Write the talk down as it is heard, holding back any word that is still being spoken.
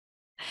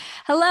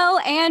Hello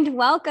and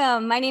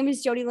welcome. My name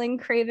is JodieLynn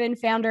Craven,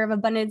 founder of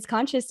Abundance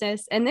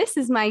Consciousness, and this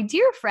is my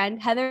dear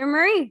friend, Heather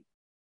Marie.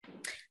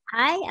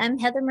 Hi, I'm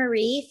Heather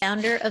Marie,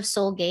 founder of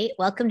Soulgate.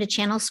 Welcome to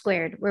Channel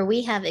Squared, where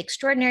we have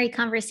extraordinary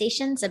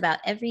conversations about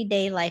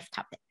everyday life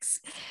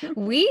topics.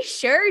 We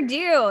sure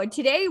do.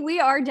 Today, we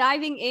are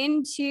diving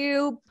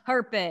into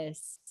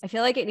purpose. I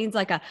feel like it needs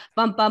like a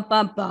bum, bum,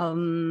 bum,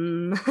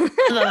 bum.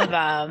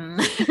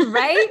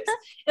 Right?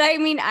 I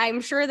mean,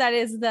 I'm sure that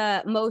is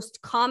the most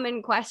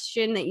common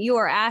question that you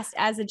are asked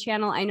as a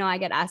channel. I know I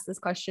get asked this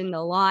question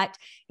a lot.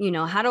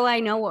 How do I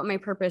know what my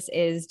purpose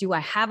is? Do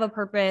I have a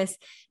purpose?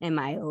 Am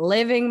I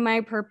living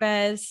my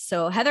purpose?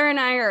 So Heather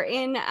and I are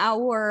in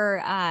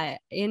our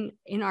in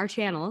our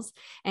channels,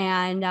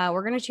 and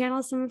we're going to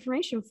channel some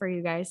information for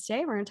you guys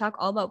today. We're going to talk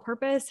all about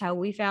purpose, how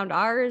we found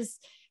ours,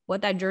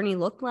 what that journey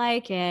looked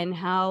like, and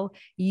how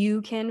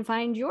you can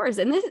find yours.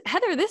 And this,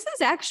 Heather, this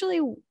is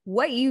actually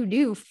what you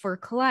do for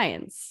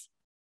clients,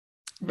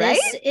 right?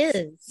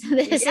 This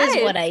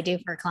is what I do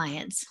for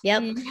clients.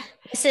 Yep.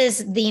 This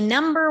is the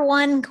number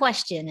one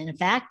question, in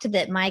fact,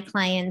 that my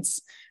clients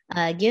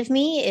give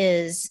me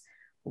is,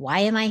 why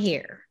am I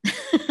here?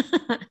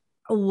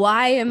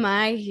 Why am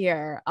I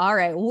here? All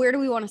right. Where do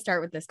we want to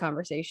start with this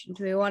conversation?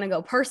 Do we want to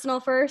go personal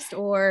first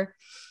or?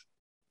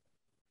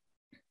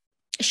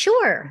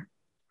 Sure.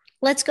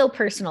 Let's go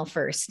personal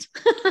first.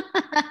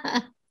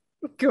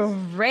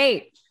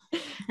 Great.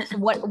 So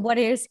what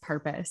is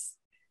purpose?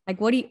 Like,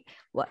 what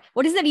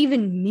does that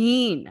even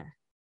mean?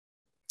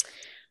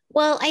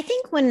 Well, I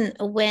think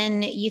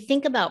when you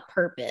think about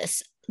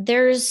purpose,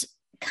 there's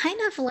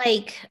kind of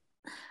like,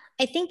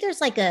 I think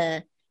there's like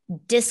a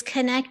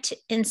disconnect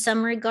in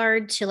some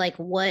regard to like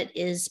what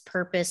is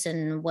purpose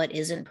and what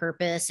isn't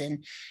purpose.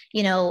 And,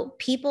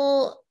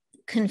 people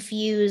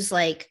confuse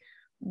like,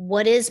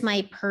 what is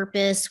my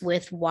purpose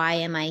with why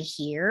am I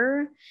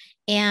here?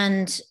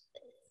 And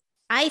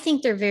I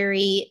think they're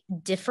very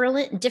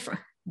different.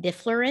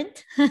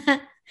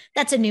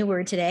 That's a new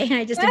word today.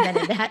 I just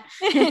invented that.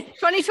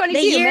 2022,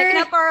 making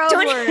up our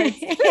own words.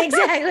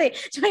 Exactly.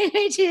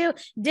 2022,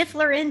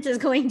 different is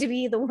going to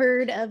be the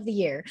word of the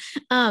year.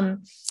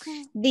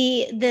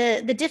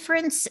 The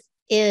difference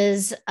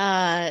is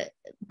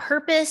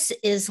purpose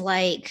is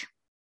like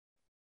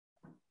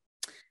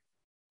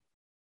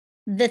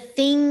the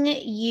thing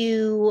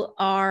you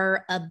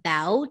are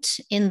about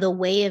in the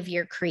way of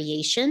your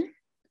creation,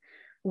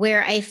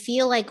 where I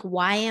feel like,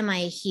 why am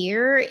I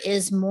here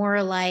is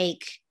more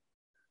like,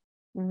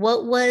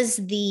 what was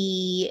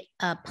the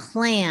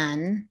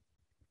plan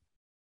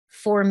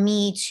for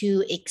me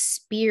to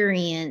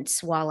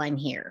experience while I'm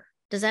here?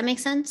 Does that make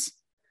sense?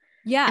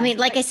 Yeah. I mean,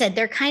 like I said,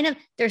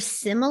 they're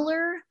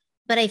similar,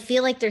 but I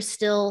feel like they're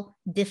still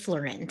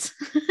different.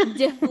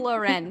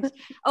 Different.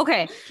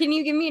 Okay. Can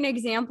you give me an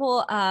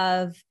example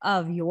of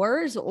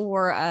yours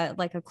or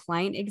like a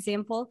client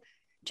example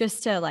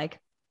just to like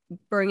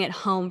bring it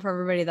home for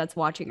everybody that's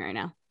watching right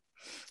now?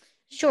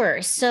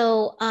 Sure.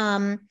 So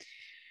I'll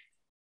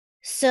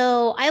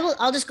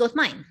just go with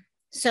mine.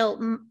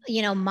 So,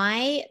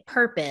 my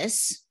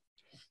purpose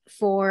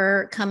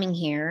for coming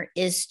here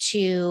is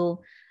to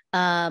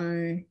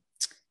anchor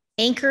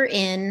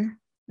in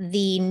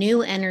the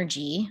new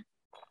energy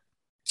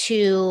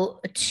to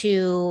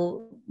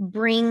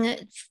bring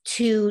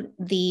to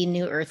the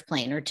new earth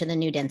plane or to the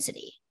new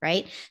density,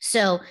 right?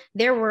 So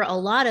there were a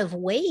lot of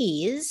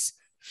ways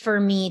for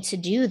me to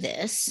do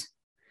this.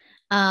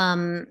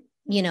 Some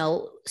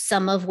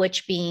of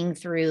which being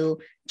through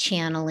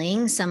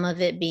channeling, some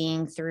of it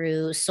being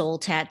through soul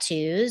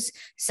tattoos,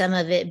 some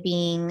of it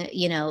being,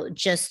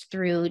 just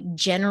through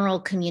general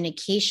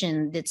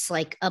communication that's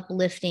like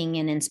uplifting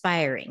and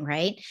inspiring,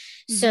 right?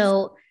 Mm-hmm.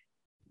 So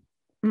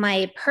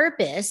my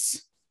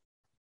purpose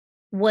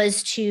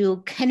was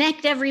to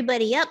connect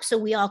everybody up so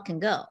we all can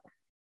go.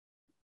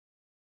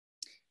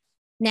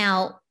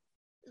 Now,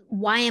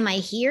 why am I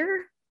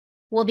here?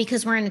 Well,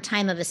 because we're in a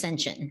time of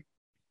ascension.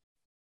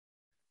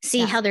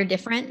 See how they're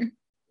different?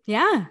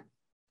 Yeah.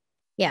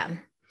 Yeah.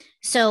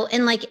 So,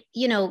 and like,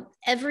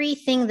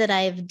 everything that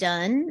I've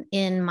done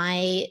in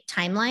my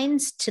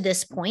timelines to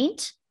this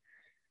point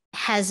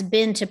has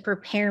been to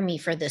prepare me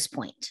for this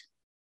point,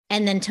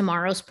 and then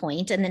tomorrow's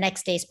point, and the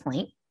next day's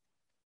point.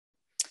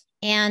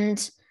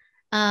 And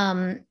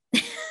I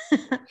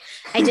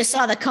just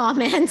saw the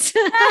comments.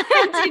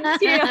 I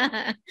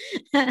did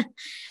too.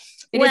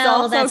 It is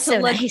also to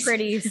look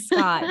pretty,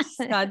 Scott.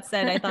 Scott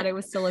said, I thought it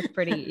was to look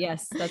pretty.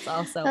 Yes, that's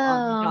also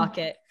on the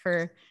docket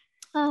for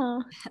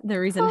the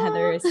reason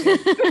Heather is here.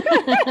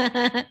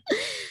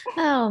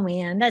 Oh,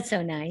 man, that's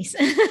so nice.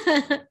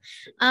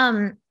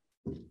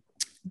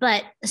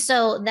 But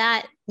so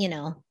that,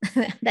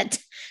 that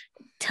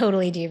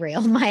totally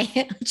derailed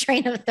my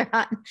train of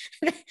thought.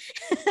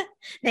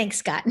 Thanks,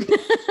 Scott.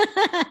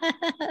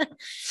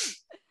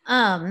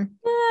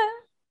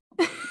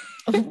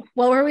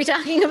 What were we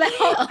talking about?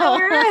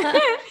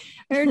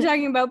 We were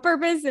talking about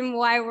purpose and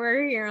why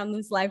we're here on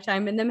this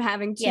lifetime, and them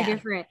having two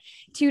different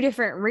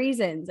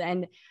reasons.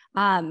 And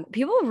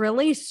people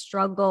really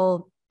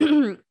struggle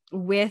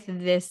with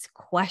this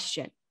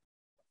question.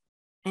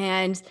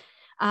 And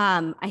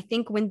I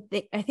think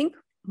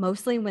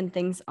mostly when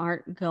things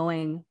aren't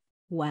going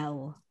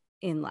well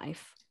in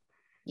life.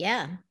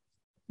 Yeah,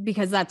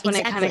 Because that's when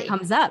it kind of exactly.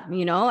 comes up,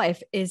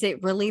 if is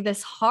it really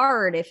this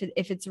hard? If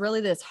it's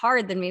really this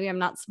hard, then maybe I'm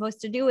not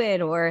supposed to do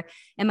it, or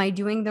am I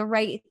doing the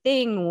right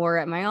thing, or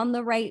am I on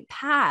the right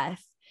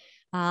path?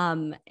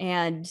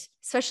 And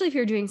especially if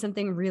you're doing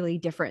something really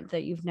different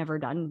that you've never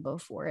done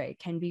before, it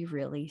can be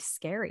really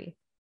scary.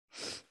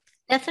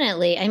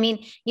 Definitely. I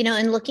mean,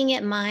 and looking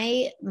at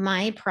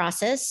my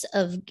process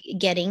of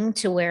getting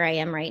to where I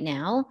am right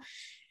now,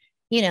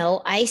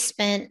 I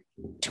spent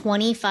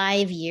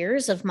 25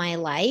 years of my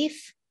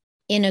life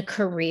in a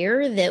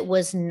career that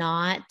was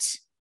not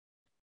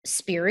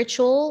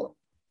spiritual,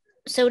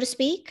 so to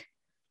speak.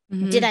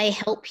 Mm-hmm. Did I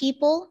help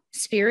people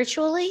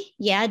spiritually?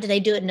 Yeah. Did I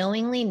do it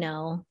knowingly?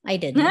 No, I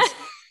didn't.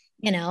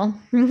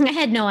 I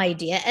had no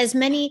idea. As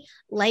many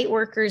light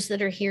workers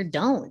that are here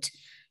don't.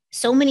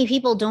 So many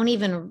people don't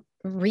even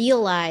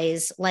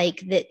realize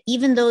like that,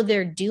 even though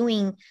they're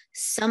doing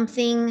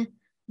something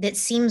that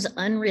seems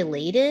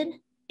unrelated,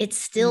 it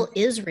still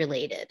is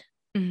related.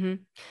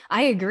 Mm-hmm.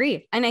 I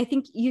agree. And I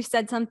think you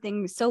said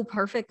something so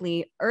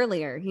perfectly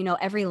earlier.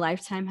 Every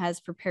lifetime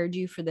has prepared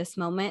you for this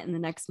moment and the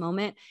next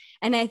moment.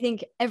 And I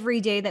think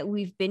every day that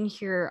we've been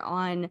here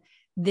on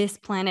this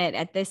planet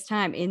at this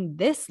time in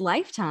this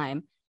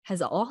lifetime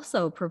has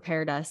also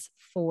prepared us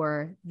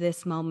for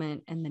this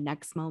moment and the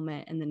next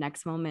moment and the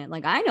next moment.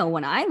 Like, I know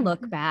when I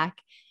look back,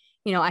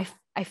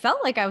 I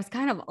felt like I was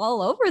kind of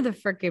all over the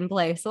freaking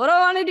place. What do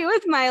I want to do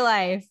with my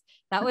life?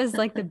 That was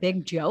like the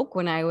big joke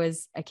when I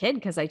was a kid,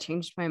 because I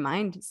changed my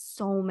mind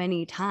so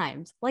many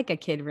times, like a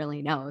kid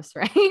really knows,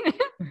 right?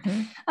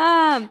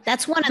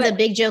 That's one of the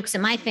big jokes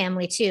in my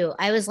family too.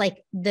 I was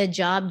like the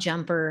job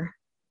jumper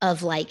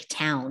of like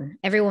town.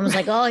 Everyone was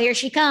like, "Oh, here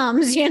she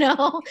comes," coming to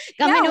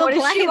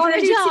apply for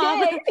a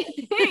job.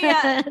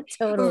 Yeah,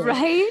 totally.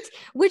 Right.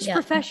 Which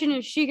profession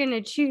is she going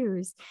to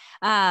choose?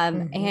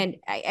 And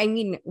I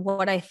mean,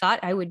 what I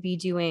thought I would be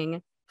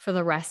doing for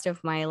the rest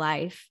of my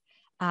life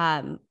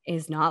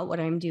is not what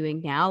I'm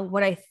doing now.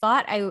 What I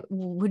thought I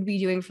would be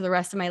doing for the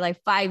rest of my life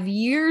 5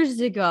 years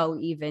ago,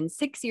 even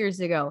 6 years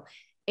ago,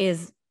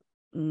 is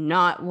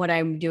not what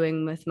I'm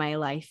doing with my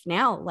life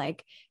now.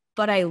 Like,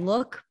 but I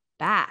look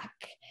back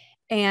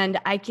and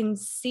I can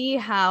see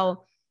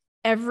how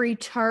every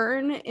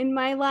turn in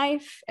my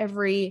life,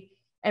 every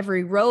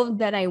road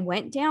that I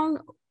went down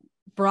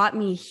brought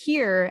me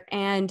here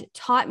and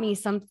taught me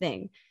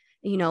something.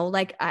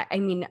 Like I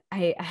mean,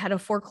 I had a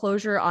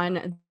foreclosure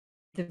on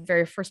the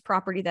very first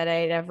property that I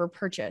had ever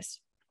purchased.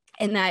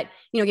 And that,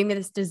 gave me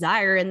this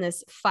desire and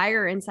this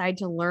fire inside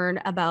to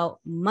learn about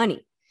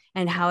money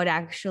and how it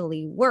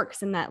actually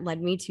works. And that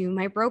led me to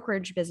my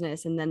brokerage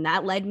business. And then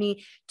that led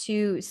me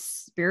to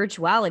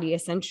spirituality,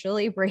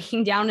 essentially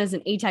breaking down as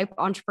an A-type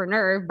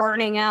entrepreneur,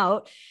 burning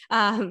out,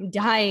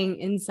 dying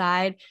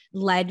inside,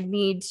 led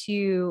me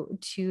to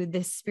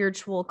this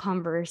spiritual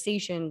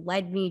conversation,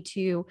 led me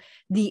to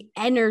the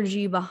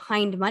energy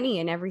behind money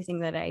and everything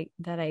that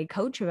I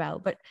coach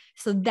about. But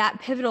so that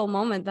pivotal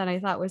moment that I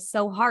thought was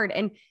so hard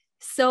and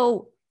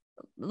so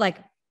like,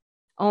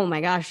 oh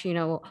my gosh,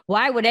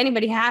 why would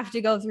anybody have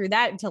to go through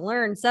that to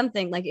learn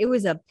something? Like, it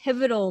was a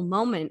pivotal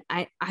moment.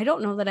 I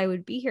don't know that I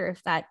would be here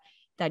if that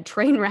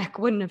train wreck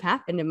wouldn't have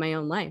happened in my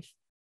own life.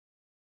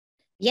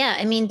 Yeah,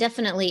 I mean,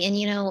 definitely. And,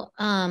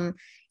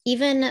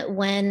 even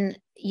when,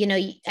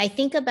 I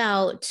think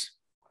about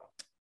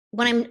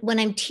when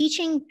I'm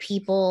teaching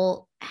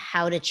people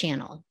how to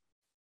channel,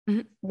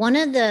 one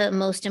of the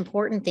most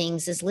important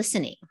things is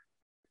listening.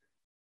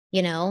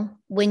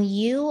 When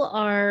you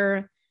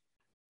are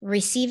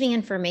receiving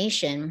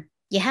information,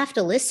 you have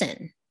to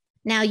listen.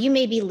 Now, you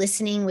may be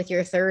listening with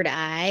your third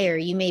eye, or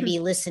you may be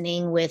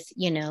listening with,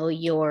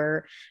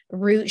 your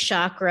root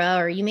chakra,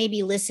 or you may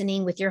be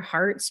listening with your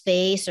heart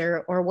space,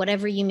 or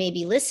whatever you may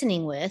be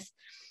listening with.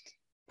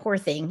 Poor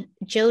thing.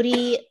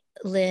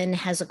 JodieLynn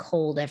has a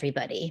cold,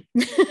 everybody.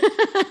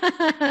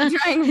 I'm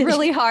trying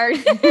really hard.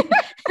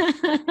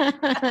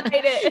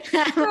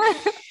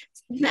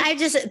 I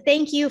just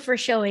thank you for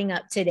showing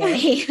up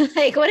today.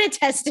 Like, what a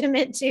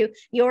testament to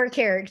your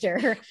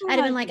character. I'd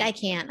have been like, I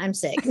can't, I'm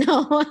sick.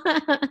 No.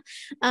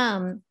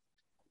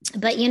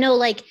 But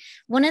like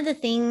one of the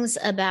things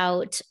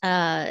about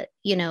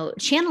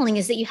channeling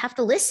is that you have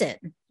to listen,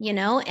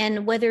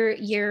 and whether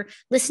you're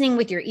listening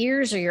with your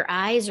ears or your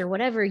eyes or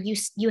whatever, you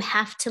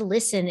have to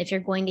listen if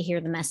you're going to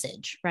hear the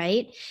message,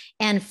 right?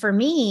 And for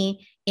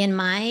me, in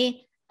my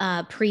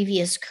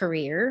previous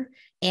career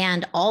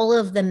and all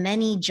of the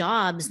many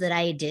jobs that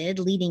I did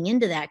leading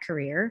into that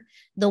career,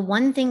 the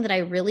one thing that I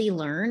really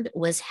learned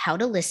was how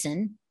to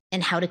listen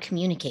and how to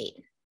communicate.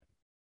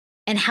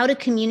 And how to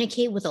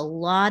communicate with a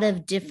lot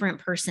of different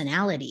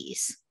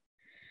personalities.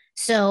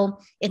 So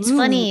it's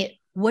funny.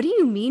 What do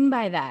you mean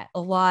by that? A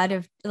lot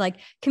of like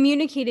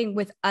communicating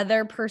with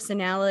other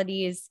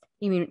personalities.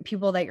 You mean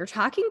people that you're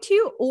talking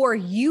to, or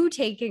you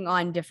taking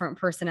on different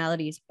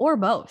personalities, or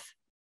both?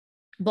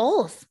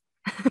 Both.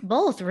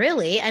 Both,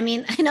 really. I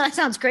mean, I know it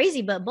sounds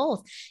crazy, but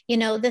both.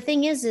 The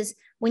thing is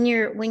when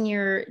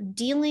you're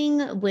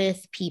dealing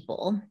with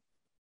people,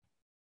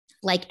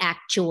 like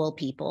actual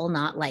people,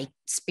 not like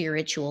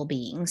spiritual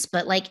beings,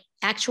 but like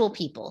actual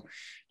people,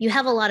 you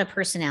have a lot of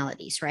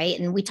personalities, right?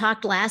 And we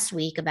talked last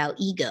week about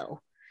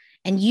ego.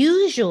 And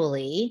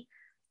usually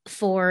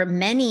for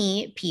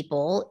many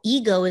people,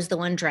 ego is the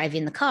one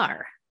driving the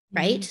car,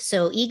 right? Mm-hmm.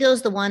 So ego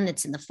is the one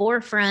that's in the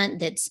forefront,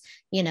 that's,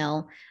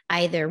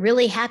 either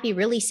really happy,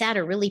 really sad,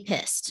 or really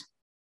pissed,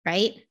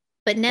 right?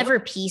 But Yep. never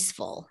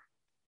peaceful.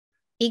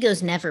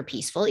 Ego's never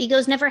peaceful.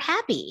 Ego's never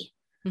happy,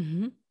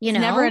 Mm-hmm. you It's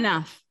never know?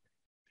 enough.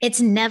 It's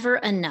never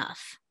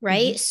enough, Mm-hmm.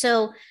 right?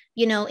 So,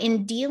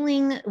 in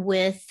dealing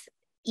with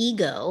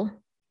ego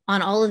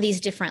on all of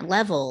these different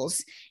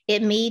levels,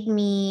 it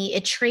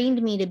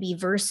trained me to be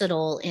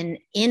versatile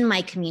in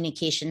my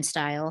communication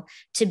style,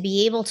 to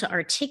be able to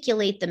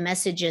articulate the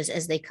messages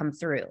as they come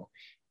through,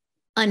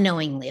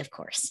 unknowingly, of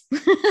course.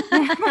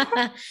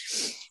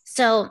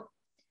 So,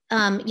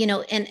 and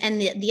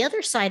the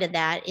other side of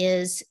that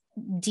is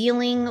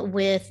dealing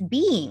with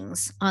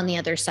beings on the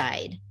other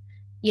side.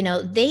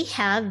 They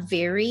have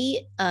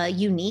very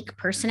unique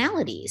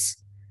personalities,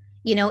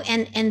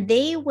 and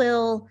they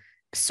will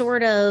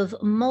sort of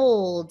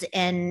mold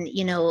and,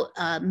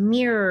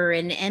 mirror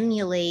and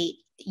emulate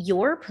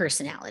your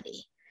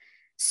personality.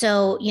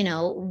 So,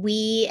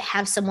 we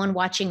have someone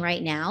watching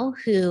right now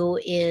who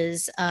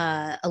is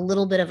a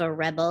little bit of a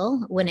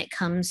rebel when it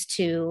comes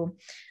to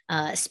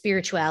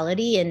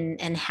spirituality,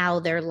 and how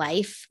their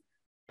life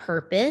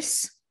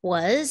purpose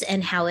was,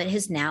 and how it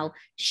has now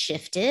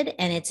shifted,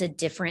 and it's a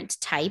different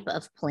type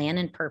of plan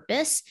and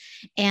purpose.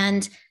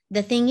 And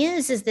the thing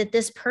is that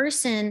this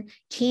person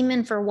came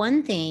in for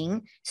one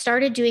thing,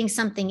 started doing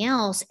something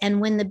else.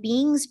 And when the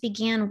beings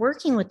began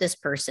working with this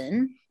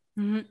person,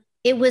 Mm-hmm.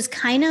 it was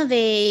kind of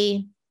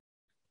a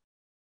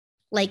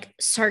like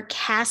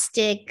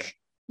sarcastic,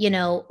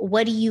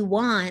 what do you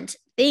want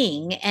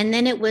thing. And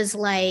then it was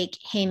like,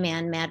 hey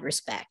man, mad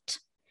respect.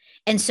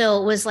 And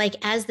so it was like,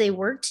 as they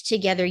worked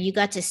together, you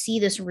got to see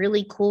this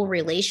really cool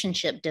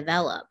relationship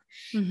develop.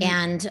 Mm-hmm.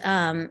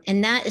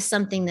 And that is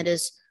something that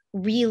is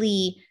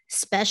really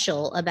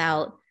special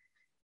about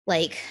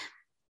like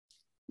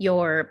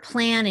your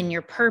plan and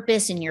your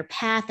purpose and your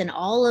path and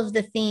all of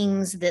the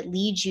things that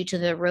lead you to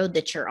the road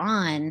that you're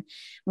on.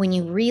 When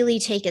you really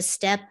take a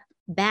step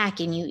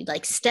back and you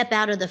like step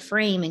out of the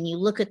frame and you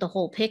look at the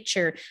whole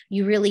picture,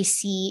 you really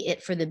see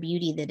it for the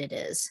beauty that it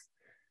is.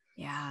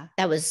 Yeah.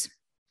 That was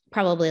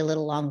probably a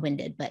little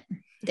long-winded, but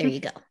there you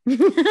go.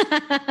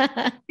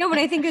 No, but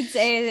I think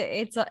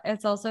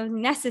it's also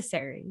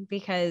necessary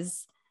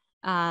because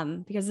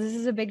this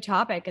is a big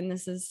topic, and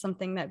this is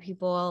something that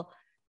people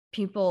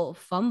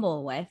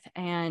fumble with.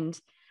 And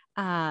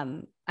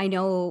I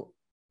know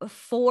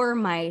for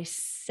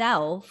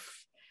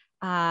myself,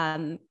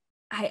 I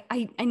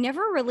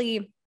never really,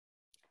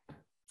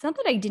 it's not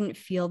that I didn't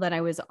feel that I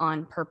was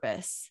on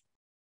purpose.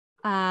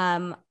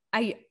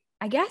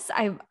 I guess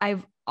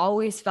I've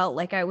always felt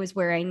like I was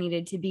where I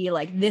needed to be.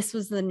 Like this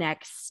was the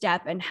next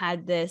step, and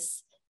had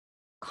this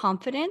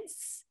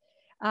confidence.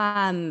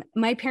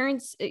 My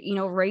parents,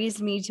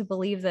 raised me to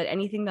believe that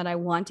anything that I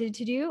wanted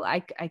to do, I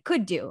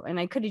could do and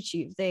I could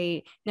achieve.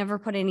 They never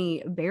put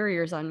any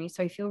barriers on me.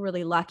 So I feel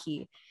really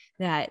lucky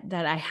that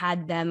I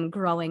had them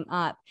growing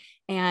up.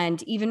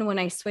 And even when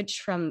I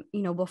switched from,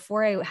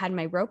 before I had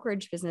my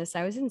brokerage business,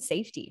 I was in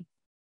safety,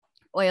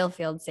 oil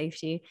field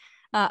safety.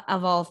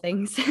 Of all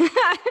things,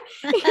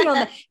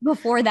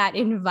 before that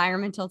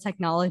environmental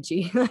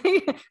technology,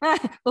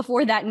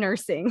 before that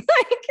nursing,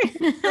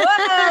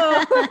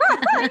 whoa,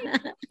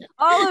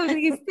 all of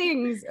these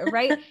things,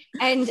 right?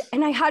 And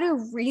I had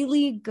a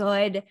really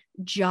good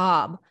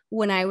job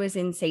when I was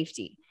in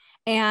safety.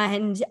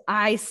 And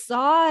I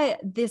saw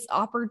this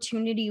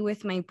opportunity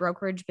with my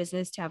brokerage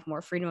business to have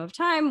more freedom of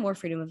time, more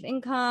freedom of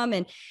income,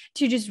 and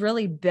to just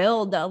really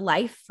build a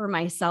life for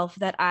myself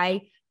that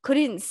I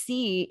couldn't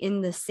see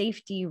in the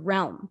safety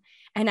realm.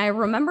 And I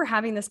remember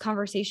having this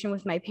conversation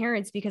with my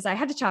parents because I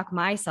had to talk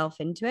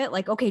myself into it.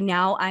 Like, okay,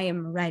 now I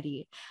am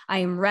ready. I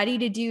am ready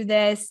to do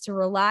this, to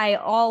rely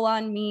all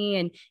on me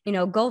and,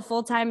 go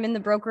full time in the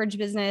brokerage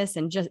business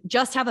and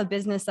just have a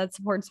business that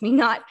supports me,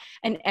 not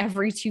an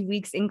every 2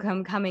 weeks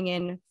income coming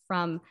in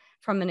from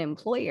an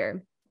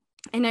employer.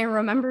 And I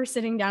remember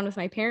sitting down with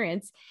my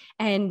parents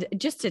and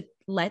just to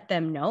let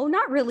them know,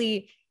 not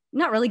really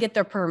get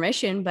their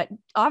permission, but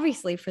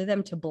obviously for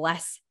them to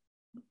bless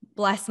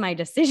my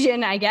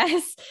decision, I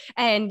guess.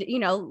 And,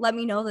 let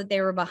me know that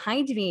they were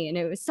behind me. And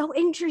it was so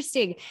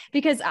interesting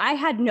because I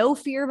had no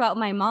fear about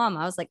my mom.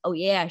 I was like, oh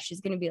yeah,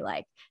 she's going to be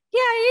like, yeah,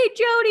 hey,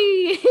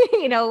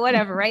 Jodie,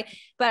 whatever. Right.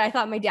 But I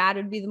thought my dad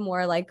would be the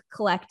more like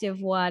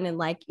collective one. And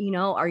like,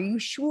 are you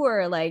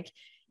sure? Like,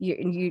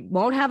 you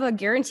won't have a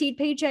guaranteed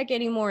paycheck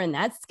anymore. And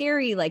that's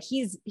scary. Like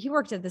he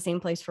worked at the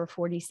same place for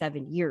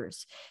 47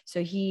 years.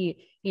 So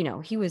he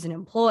was an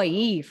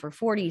employee for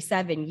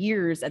 47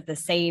 years at the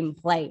same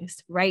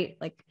place, right?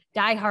 Like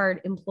diehard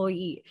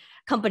employee,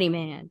 company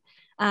man.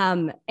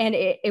 And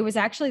it was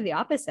actually the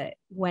opposite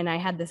when I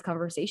had this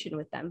conversation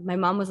with them. My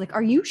mom was like,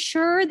 "Are you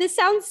sure? This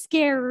sounds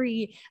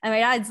scary." And my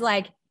dad's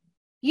like,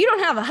 "You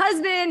don't have a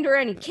husband or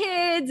any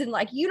kids, and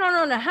like you don't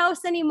own a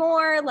house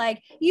anymore.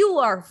 Like you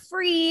are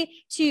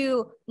free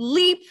to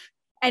leap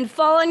and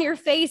fall on your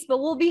face, but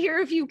we'll be here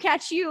if you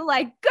catch you.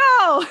 Like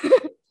go."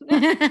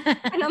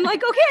 And I'm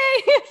like, "Okay,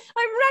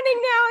 I'm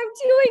running now.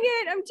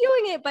 I'm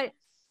doing it." But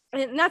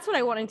and that's what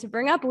I wanted to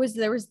bring up was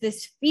there was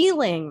this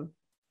feeling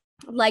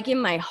like in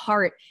my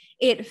heart,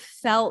 it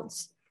felt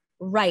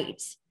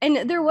right.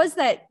 And there was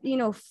that,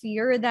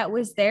 fear that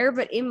was there,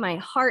 but in my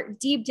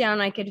heart, deep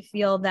down, I could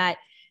feel that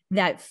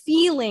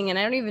feeling. And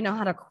I don't even know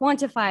how to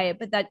quantify it,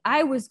 but that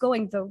I was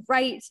going the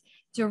right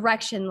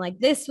direction. Like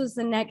this was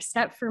the next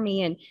step for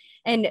me.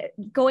 And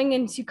going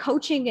into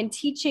coaching and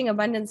teaching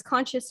abundance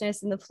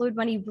consciousness and the fluid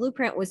money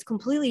blueprint was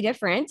completely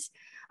different.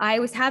 I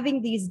was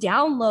having these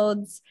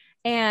downloads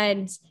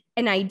and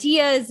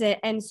ideas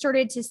and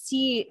started to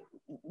see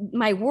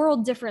my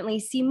world differently,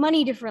 see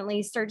money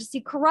differently, start to see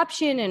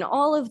corruption and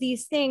all of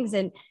these things,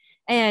 and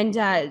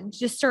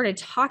just started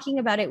talking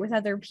about it with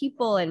other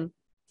people. And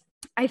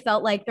I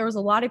felt like there was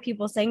a lot of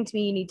people saying to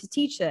me, "You need to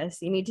teach this,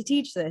 you need to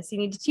teach this, you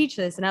need to teach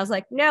this." And I was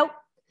like, "No,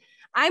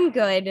 I'm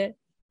good,"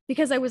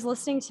 because I was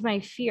listening to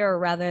my fear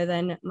rather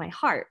than my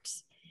heart.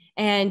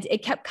 And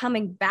it kept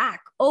coming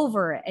back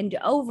over and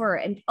over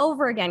and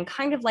over again,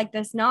 kind of like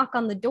this knock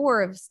on the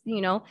door of,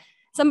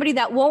 somebody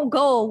that won't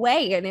go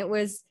away. And it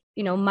was,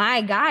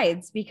 my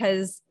guides,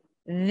 because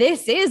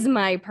this is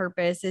my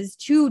purpose, is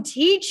to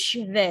teach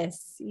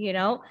this,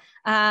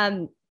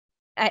 the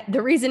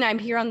reason I'm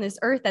here on this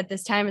earth at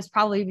this time is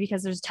probably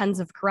because there's tons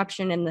of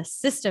corruption and the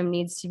system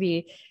needs to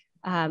be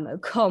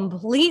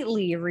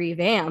completely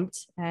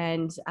revamped.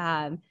 And,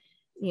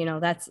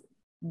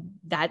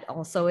 that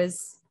also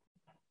is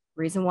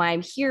reason why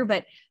I'm here.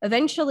 But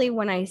eventually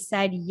when I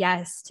said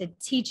yes to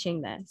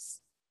teaching this,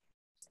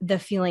 the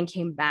feeling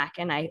came back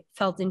and I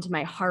felt into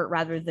my heart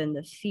rather than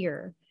the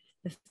fear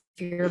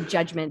of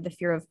judgment, the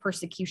fear of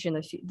persecution,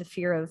 the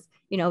fear of,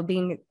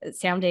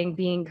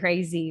 being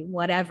crazy,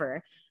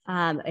 whatever.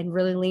 And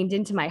really leaned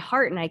into my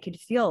heart, and I could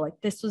feel like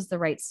this was the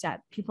right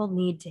step. People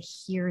need to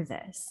hear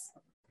this.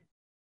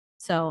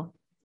 So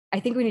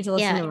I think we need to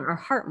listen to our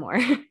heart more.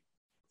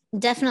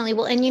 Definitely.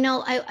 Well, and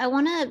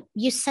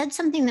you said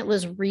something that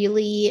was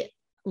really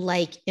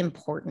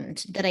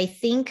important, that I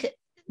think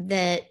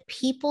that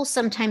people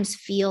sometimes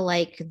feel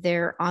like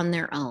they're on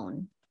their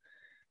own,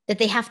 that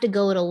they have to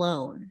go it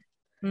alone.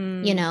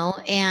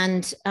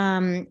 And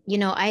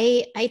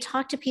I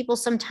talk to people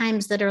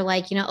sometimes that are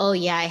like, "Oh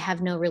yeah, I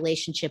have no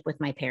relationship with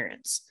my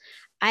parents."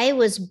 I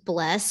was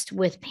blessed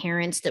with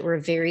parents that were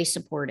very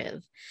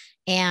supportive.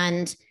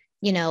 And,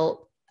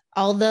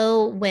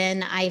 although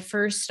when I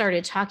first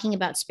started talking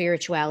about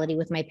spirituality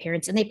with my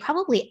parents, and they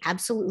probably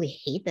absolutely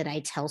hate that I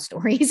tell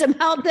stories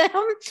about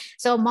them.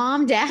 So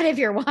Mom, Dad, if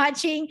you're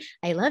watching,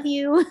 I love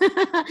you.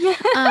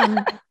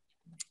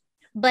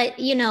 But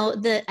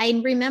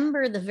I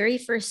remember the very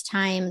first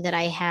time that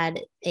I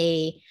had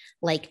a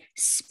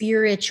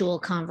spiritual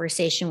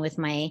conversation with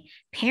my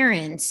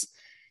parents,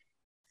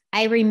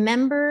 I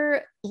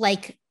remember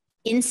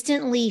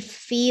instantly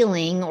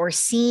feeling or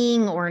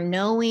seeing or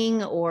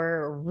knowing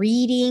or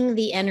reading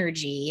the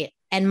energy.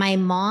 And my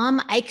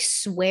mom, I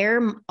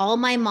swear all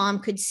my mom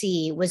could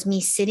see was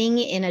me sitting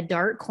in a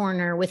dark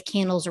corner with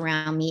candles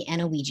around me and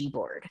a Ouija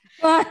board.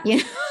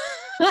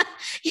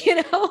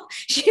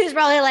 She was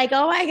probably like,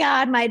 "Oh my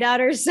God, my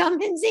daughter's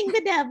summoning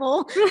the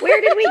devil. Where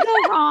did we go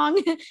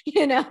wrong?"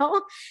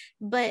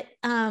 But,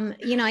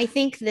 I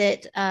think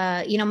that,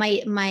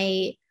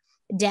 my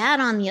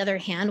dad, on the other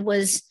hand,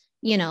 was,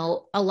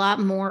 a lot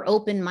more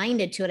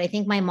open-minded to it. I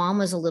think my mom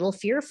was a little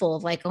fearful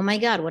of like, "Oh my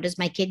God, what is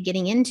my kid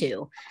getting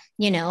into?"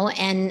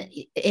 And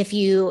if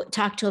you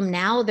talk to them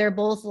now, they're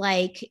both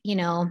like,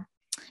 "Yeah,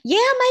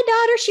 my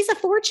daughter, she's a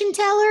fortune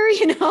teller,"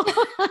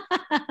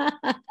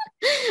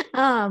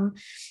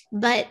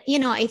 But,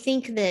 I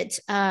think that,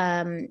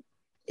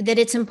 that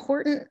it's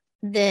important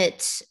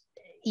that,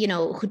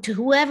 to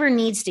whoever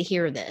needs to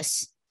hear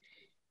this,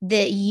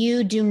 that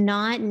you do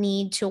not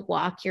need to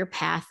walk your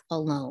path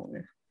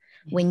alone.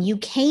 When you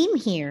came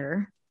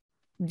here,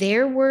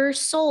 there were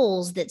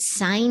souls that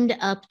signed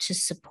up to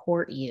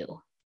support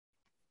you.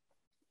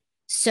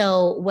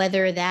 So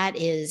whether that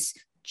is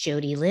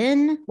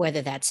JodieLynn,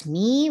 whether that's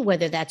me,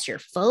 whether that's your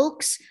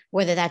folks,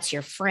 whether that's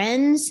your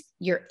friends,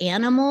 your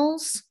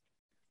animals,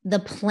 the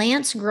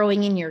plants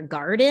growing in your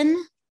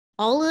garden,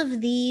 all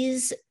of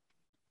these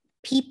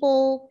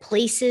people,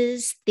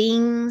 places,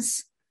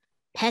 things,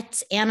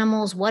 pets,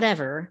 animals,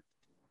 whatever,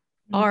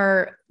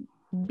 are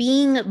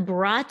being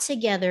brought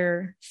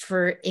together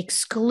for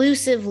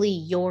exclusively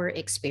your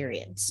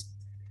experience.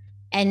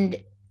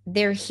 And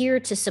they're here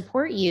to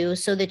support you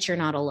so that you're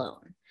not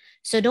alone.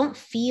 So don't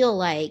feel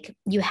like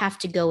you have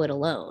to go it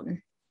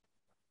alone.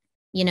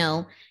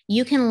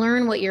 You can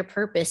learn what your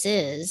purpose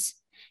is,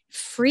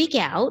 freak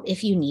out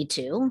if you need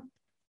to,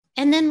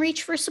 and then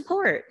reach for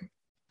support.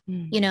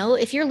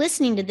 If you're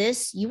listening to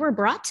this, you were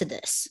brought to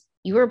this.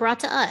 You were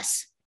brought to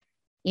us.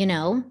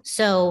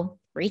 So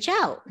reach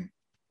out.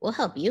 We'll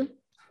help you.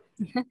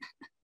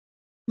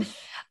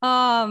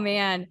 Oh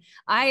man.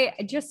 I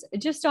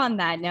just on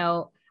that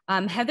note,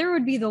 Heather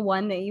would be the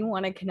one that you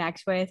want to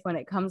connect with when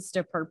it comes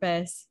to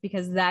purpose,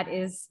 because that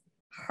is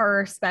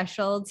her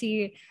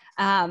specialty.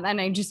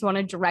 And I just want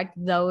to direct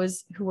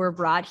those who were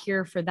brought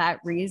here for that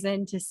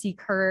reason to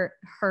seek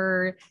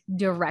her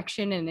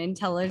direction and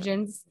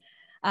intelligence,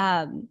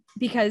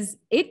 because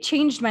it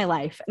changed my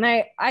life.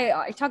 And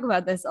I talk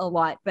about this a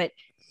lot, but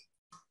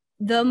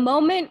the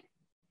moment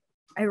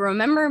I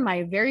remember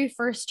my very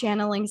first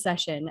channeling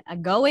session,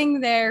 going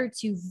there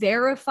to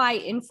verify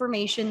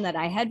information that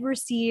I had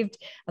received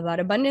about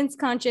abundance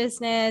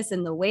consciousness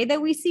and the way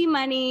that we see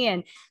money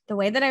and the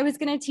way that I was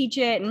going to teach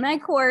it in my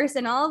course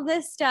and all of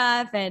this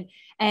stuff.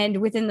 And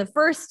within the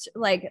first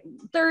like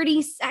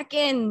 30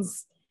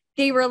 seconds,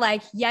 they were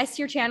like, yes,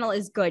 your channel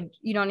is good.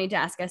 You don't need to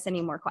ask us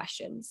any more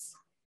questions.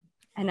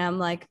 And I'm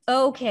like,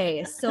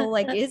 okay, so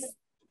like, is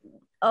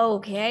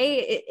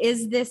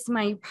this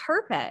my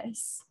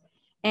purpose?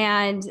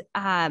 And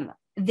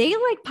they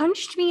like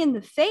punched me in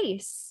the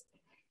face.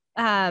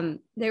 They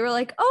were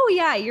like, oh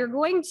yeah, you're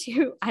going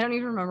to, I don't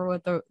even remember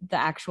what the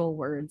actual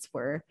words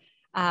were.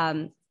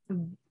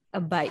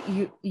 But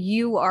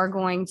you are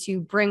going to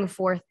bring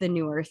forth the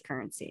new earth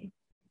currency.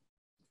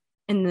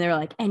 And they're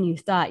like, and you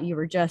thought you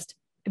were just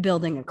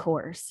building a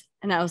course.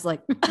 And I was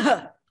like,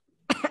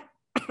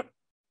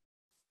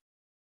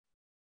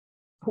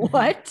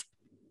 what?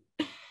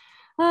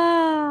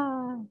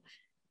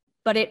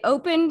 But it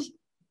opened,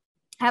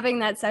 having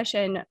that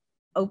session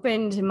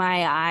opened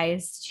my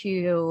eyes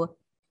to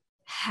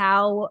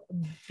how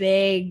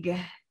big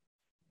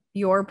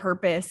your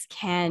purpose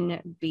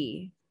can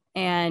be.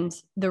 And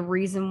the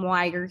reason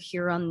why you're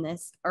here on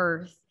this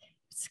earth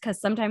is because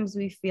sometimes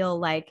we feel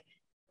like,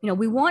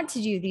 we want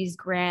to do these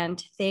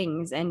grand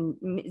things and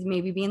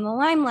maybe be in the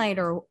limelight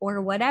or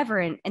whatever.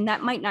 And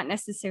that might not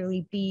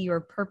necessarily be your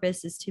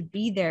purpose, is to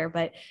be there.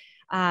 But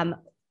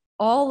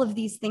all of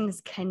these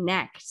things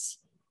connect.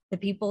 The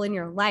people in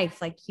your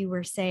life, like you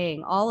were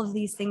saying, all of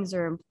these things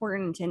are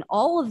important. And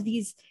all of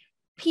these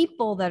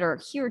people that are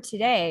here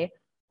today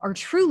are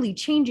truly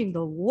changing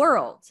the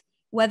world,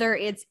 whether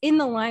it's in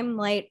the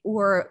limelight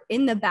or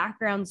in the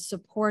background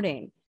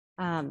supporting.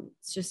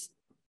 It's just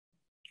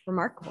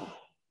remarkable.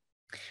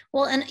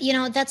 Well, and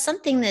that's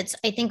something that's,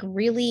 I think,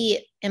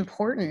 really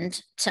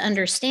important to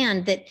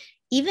understand, that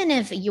even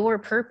if your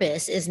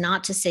purpose is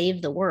not to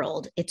save the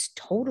world, it's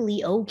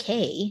totally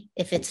okay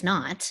if it's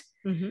not.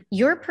 Mm-hmm.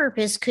 Your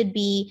purpose could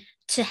be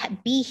to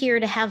be here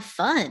to have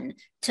fun,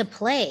 to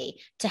play,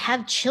 to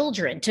have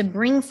children, to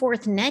bring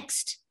forth the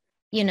next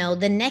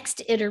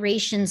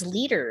iteration's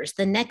leaders,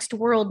 the next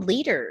world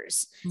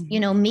leaders.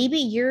 Mm-hmm. Maybe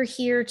you're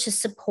here to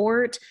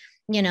support,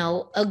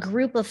 a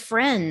group of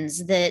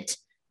friends that,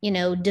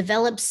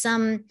 develop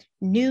some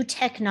new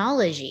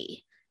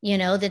technology,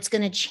 that's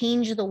going to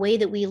change the way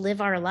that we live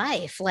our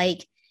life,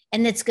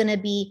 and that's going to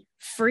be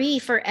free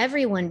for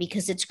everyone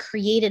because it's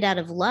created out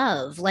of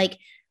love.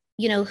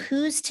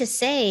 Who's to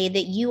say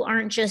that you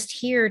aren't just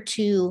here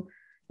to,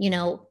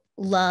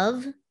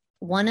 love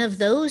one of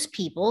those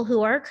people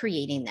who are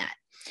creating that?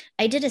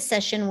 I did a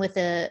session with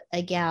a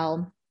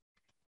gal,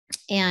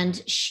 and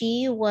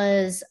she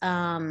was,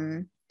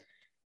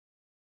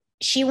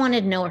 she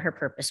wanted to know what her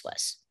purpose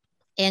was.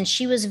 And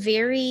she was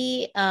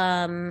very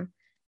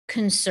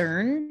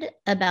concerned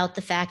about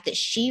the fact that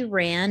she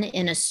ran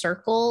in a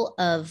circle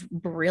of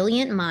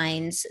brilliant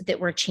minds that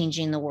were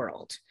changing the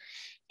world.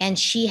 And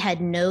she had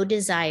no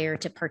desire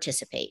to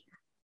participate.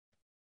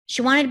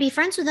 She wanted to be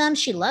friends with them.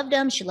 She loved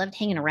them. She loved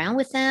hanging around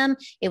with them.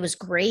 It was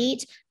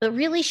great. But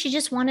really, she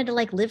just wanted to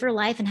live her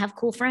life and have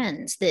cool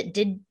friends that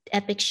did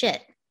epic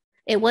shit.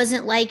 It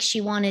wasn't like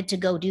she wanted to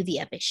go do the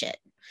epic shit.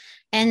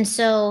 And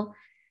so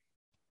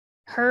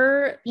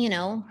her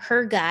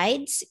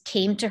guides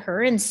came to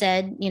her and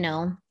said,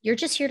 you're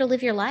just here to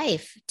live your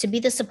life, to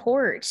be the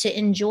support, to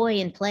enjoy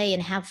and play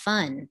and have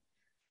fun.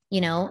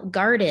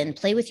 Garden,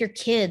 play with your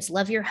kids,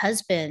 love your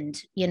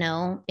husband,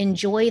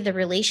 enjoy the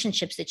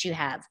relationships that you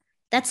have.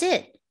 That's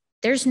it.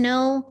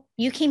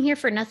 You came here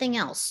for nothing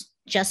else,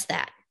 just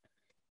that.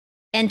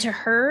 And to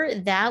her,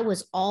 that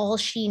was all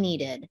she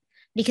needed,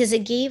 because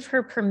it gave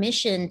her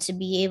permission to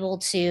be able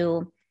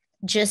to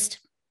just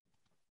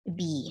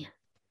be.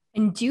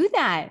 And do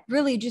that,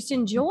 really just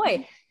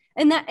enjoy.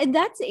 And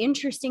that's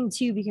interesting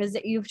too, because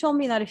you've told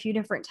me that a few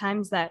different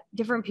times, that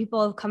different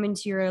people have come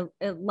into your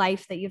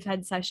life that you've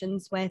had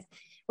sessions with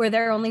where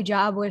their only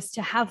job was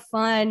to have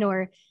fun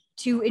or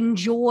to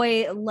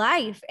enjoy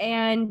life.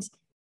 And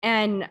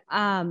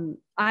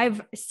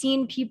I've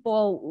seen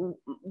people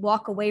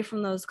walk away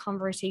from those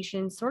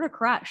conversations sort of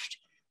crushed,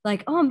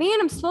 like, oh man,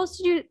 I'm supposed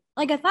to do,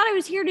 I thought I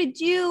was here to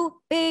do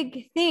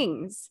big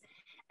things.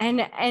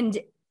 And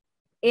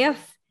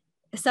if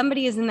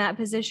somebody is in that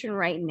position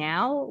right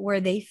now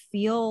where they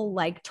feel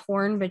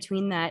torn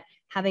between that,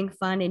 having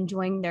fun,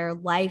 enjoying their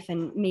life,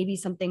 and maybe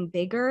something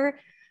bigger,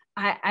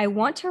 I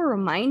want to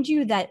remind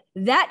you that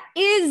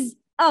is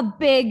a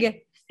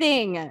big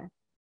thing.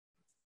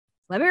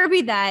 Let me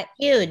repeat that.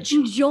 Huge.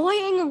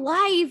 Enjoying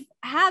life,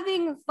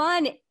 having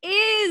fun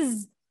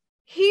is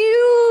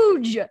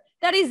huge.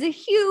 That is a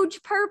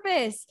huge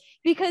purpose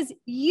because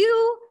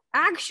you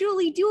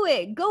actually do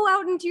it. Go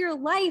out into your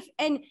life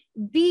and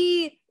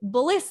be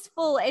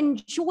blissful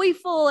and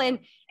joyful and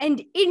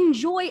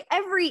enjoy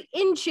every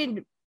inch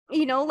and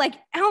like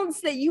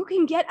ounce that you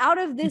can get out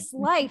of this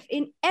life.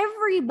 In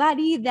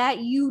everybody that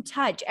you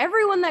touch,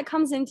 everyone that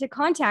comes into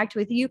contact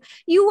with you,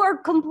 you are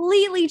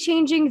completely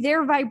changing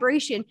their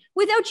vibration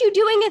without you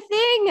doing a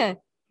thing.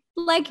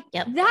 Like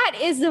that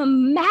is a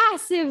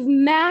massive,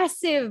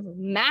 massive,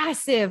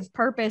 massive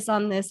purpose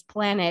on this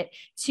planet,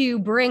 to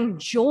bring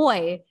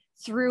joy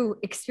through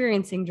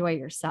experiencing joy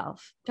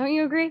yourself. Don't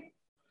you agree?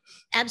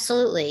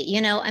 Absolutely.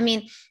 I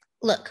mean,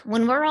 look,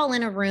 when we're all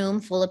in a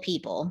room full of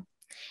people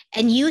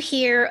and you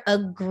hear a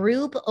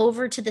group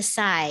over to the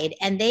side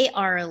and they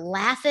are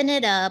laughing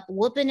it up,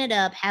 whooping it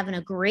up, having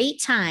a great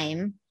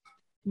time,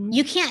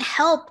 you can't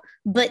help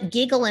but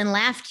giggle and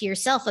laugh to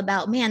yourself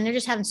about, man, they're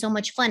just having so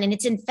much fun, and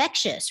it's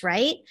infectious,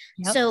 right?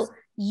 Yep. So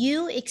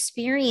you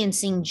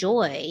experiencing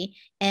joy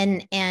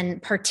and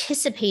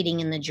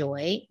participating in the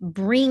joy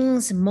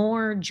brings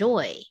more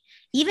joy,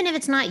 even if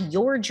it's not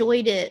your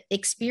joy to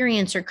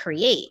experience or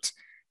create.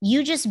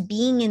 You just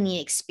being in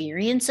the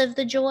experience of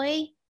the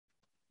joy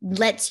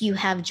lets you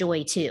have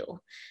joy too.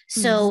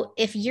 So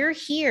if you're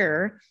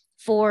here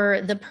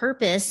for the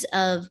purpose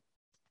of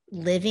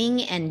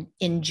living and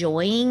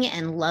enjoying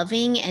and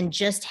loving and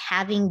just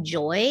having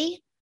joy,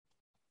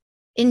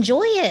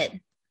 enjoy it.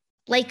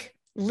 Like,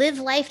 live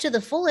life to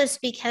the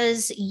fullest,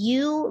 because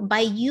by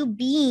you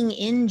being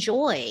in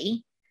joy,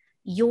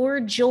 your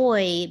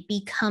joy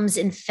becomes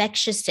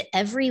infectious to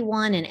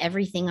everyone and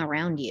everything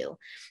around you.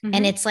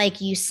 And it's like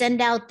you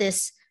send out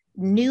this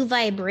new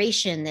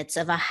vibration that's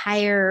of a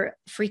higher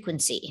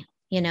frequency,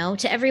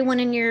 to everyone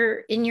in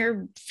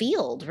your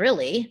field,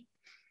 really.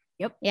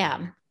 Yep.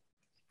 Yeah.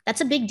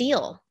 That's a big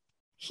deal.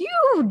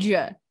 Huge.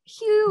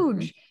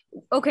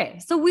 Okay.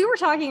 So we were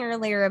talking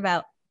earlier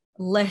about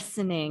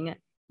listening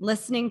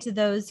to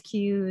those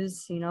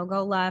cues,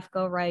 go left,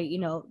 go right,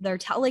 they're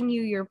telling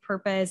you your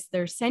purpose.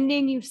 They're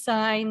sending you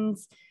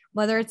signs,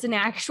 whether it's an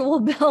actual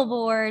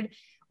billboard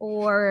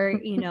or,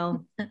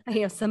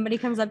 somebody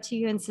comes up to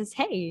you and says,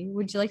 hey,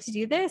 would you like to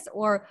do this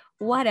or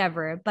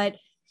whatever. But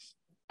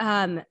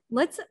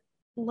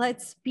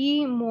let's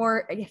be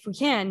more, if we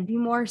can, be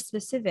more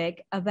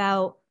specific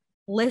about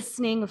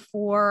listening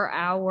for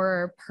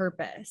our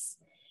purpose.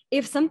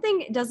 If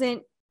something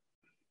doesn't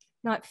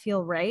not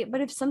feel right,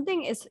 but if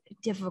something is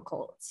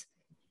difficult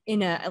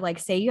like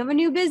say you have a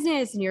new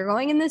business and you're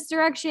going in this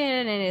direction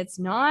and it's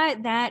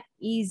not that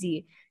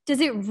easy, does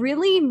it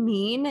really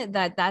mean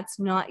that that's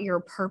not your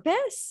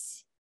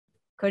purpose?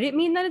 Could it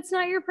mean that it's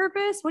not your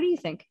purpose? What do you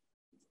think?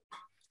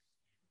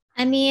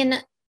 I mean,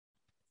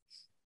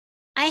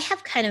 I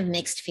have kind of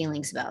mixed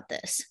feelings about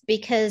this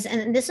because,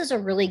 and this is a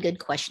really good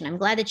question. I'm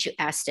glad that you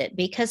asked it,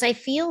 because I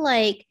feel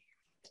like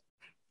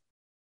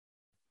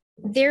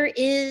there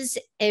is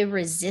a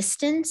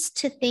resistance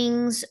to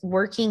things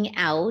working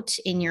out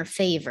in your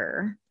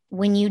favor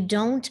when you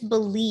don't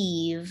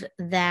believe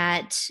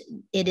that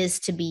it is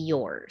to be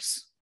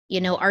yours.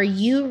 Are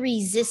you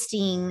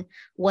resisting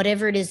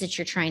whatever it is that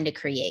you're trying to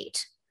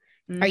create?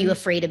 Are you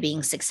afraid of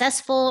being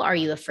successful? Are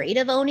you afraid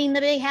of owning the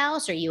big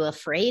house? Are you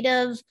afraid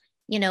of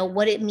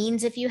what it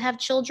means if you have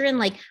children?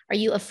 Like, are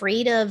you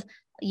afraid of,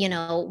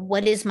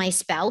 what is my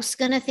spouse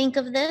going to think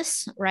of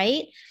this?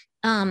 Right.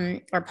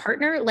 Or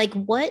partner?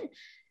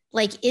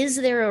 Is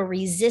there a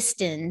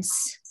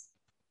resistance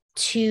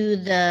to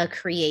the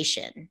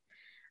creation?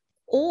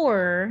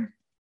 Or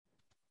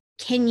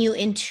can you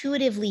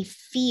intuitively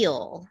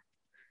feel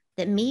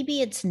that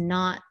maybe it's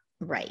not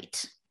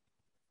right?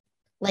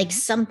 Like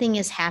something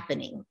is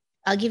happening.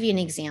 I'll give you an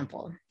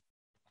example.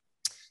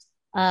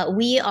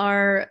 We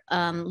are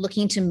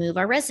looking to move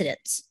our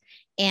residence.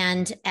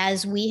 And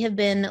as we have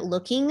been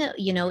looking,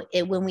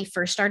 when we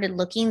first started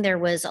looking, there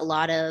was a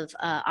lot of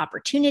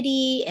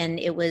opportunity, and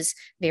it was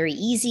very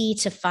easy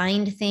to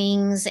find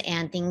things,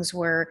 and things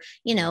were,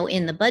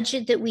 in the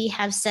budget that we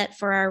have set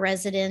for our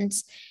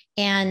residents.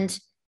 And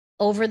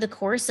over the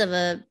course of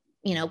a,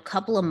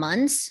 couple of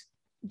months,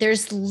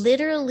 there's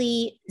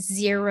literally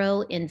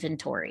zero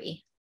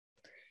inventory.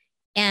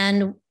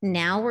 And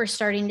now we're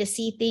starting to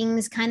see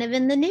things kind of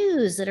in the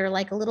news that are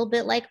like a little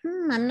bit like,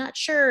 I'm not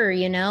sure,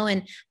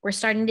 and we're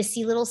starting to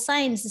see little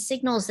signs, the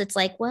signals that's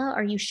like, well,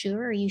 are you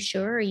sure? Are you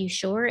sure? Are you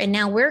sure? And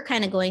now we're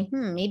kind of going,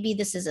 maybe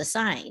this is a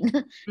sign,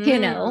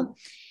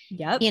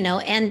 Yep.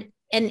 And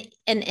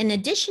in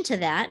addition to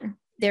that,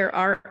 there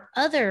are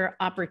other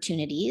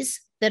opportunities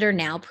that are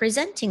now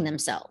presenting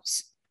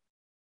themselves.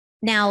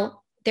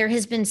 Now, there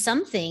has been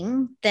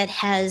something that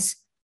has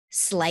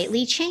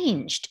slightly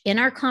changed in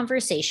our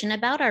conversation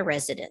about our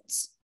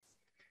residents.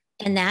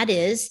 And that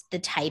is the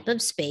type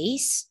of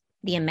space,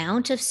 the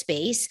amount of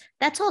space,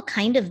 that's all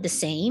kind of the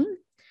same,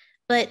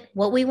 but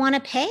what we want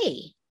to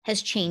pay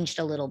has changed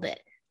a little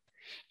bit.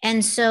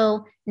 And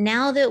so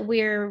now that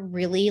we're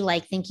really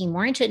like thinking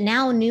more into it,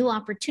 now new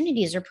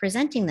opportunities are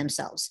presenting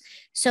themselves.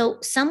 So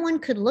someone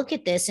could look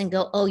at this and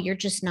go, oh, you're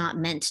just not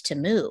meant to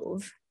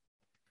move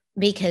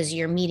because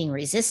you're meeting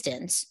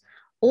resistance.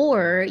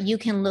 Or you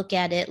can look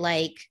at it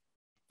like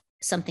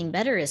something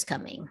better is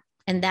coming.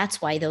 And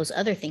that's why those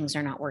other things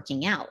are not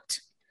working out.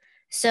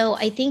 So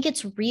I think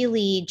it's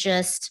really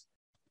just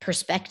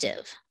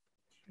perspective,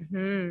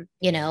 Mm-hmm.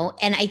 you know,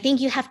 and I think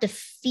you have to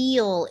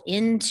feel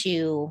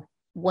into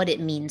what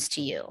it means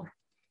to you.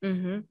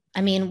 Mm-hmm.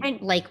 I mean,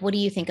 And like, what do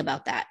you think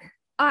about that?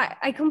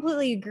 I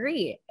completely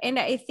agree. And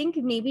I think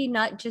maybe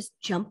not just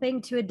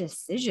jumping to a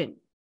decision.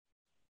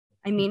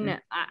 I mean,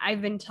 Mm-hmm.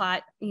 I've been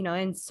taught,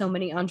 in so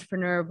many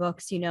entrepreneur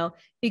books,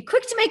 be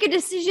quick to make a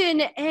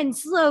decision and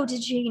slow to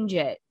change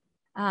it.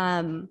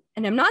 And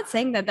I'm not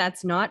saying that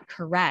that's not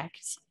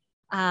correct.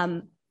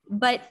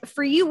 But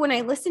for you, when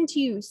I listen to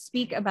you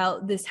speak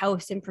about this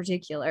house in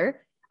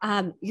particular,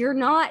 you're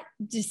not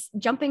just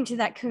jumping to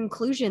that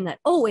conclusion that,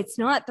 oh, it's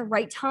not the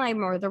right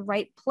time or the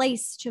right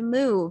place to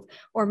move,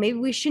 or maybe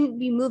we shouldn't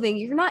be moving.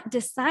 You're not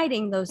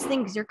deciding those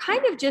things. You're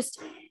kind of just,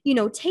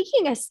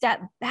 taking a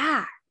step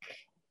back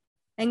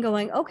and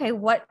going, okay,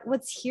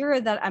 what's here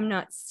that I'm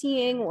not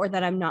seeing or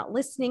that I'm not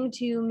listening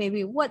to?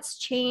 Maybe what's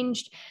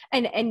changed?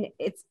 And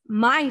it's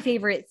my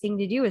favorite thing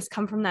to do is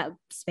come from that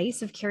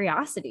space of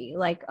curiosity.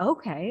 Like,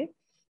 okay,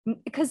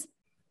 because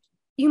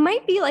you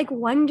might be like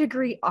 1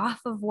 degree off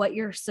of what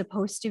you're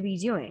supposed to be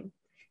doing.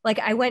 Like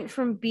I went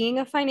from being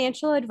a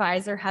financial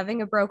advisor,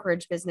 having a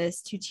brokerage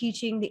business, to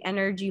teaching the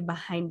energy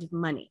behind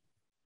money.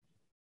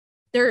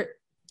 They're,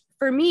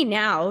 for me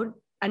now,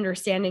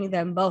 understanding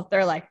them both,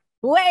 they're like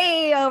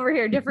way over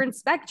here, different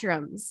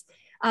spectrums.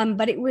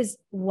 But it was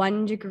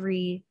 1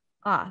 degree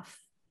off,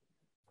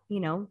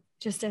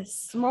 just a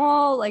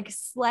small, like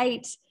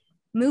slight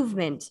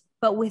movement.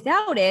 But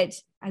without it,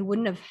 I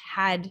wouldn't have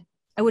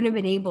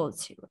been able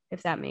to,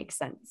 if that makes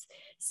sense.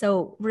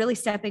 So really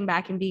stepping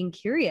back and being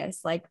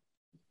curious, like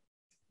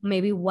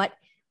maybe what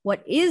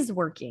is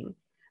working.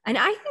 And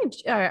I think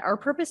our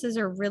purposes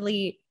are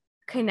really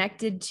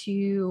connected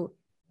to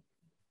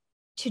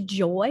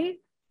joy,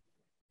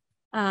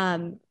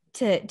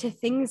 to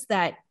things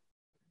that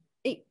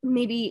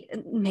maybe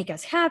make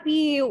us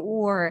happy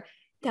or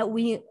that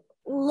we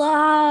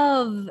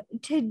love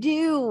to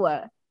do.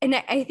 And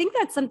I think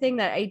that's something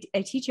that I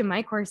teach in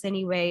my course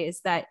anyway, is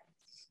that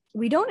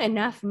we don't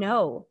enough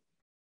know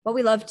what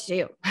we love to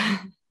do.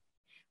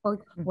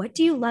 Well, what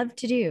do you love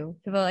to do?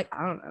 People are like,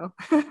 I don't know.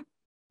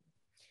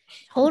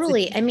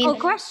 Totally. I mean,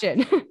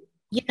 question.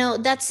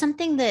 That's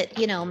something that,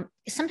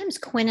 sometimes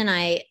Quinn and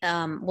I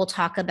will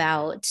talk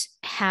about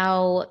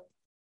how,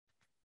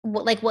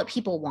 what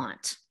people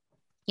want,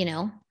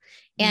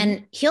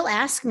 and he'll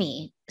ask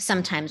me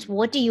sometimes,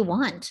 what do you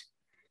want?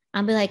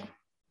 I'll be like,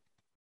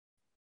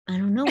 I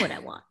don't know what I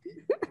want.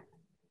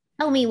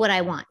 Tell me what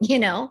I want,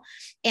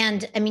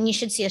 And I mean, you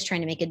should see us trying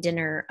to make a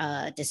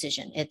dinner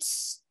decision.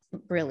 It's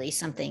really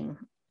something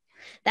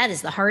that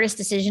is the hardest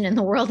decision in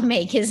the world to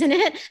make, isn't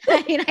it?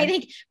 I mean, I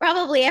think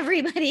probably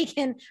everybody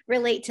can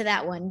relate to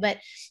that one. But,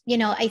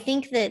 I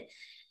think that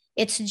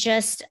it's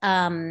just,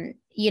 sometimes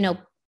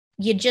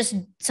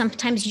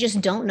you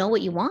just don't know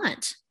what you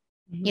want,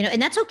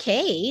 and that's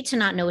okay to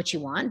not know what you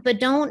want,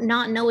 but don't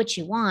not know what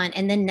you want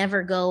and then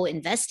never go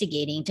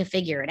investigating to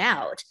figure it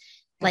out.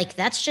 Like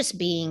that's just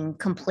being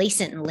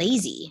complacent and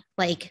lazy.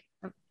 Like,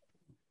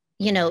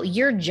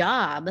 your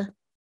job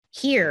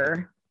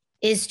here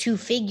is to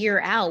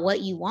figure out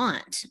what you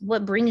want,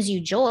 what brings you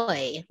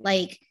joy.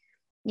 Like,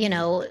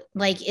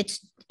 like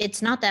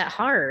it's not that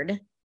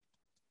hard.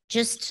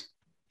 Just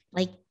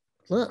like,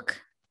 look,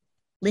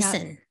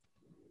 listen.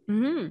 Yeah.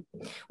 Mm-hmm.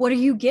 What are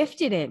you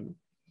gifted in?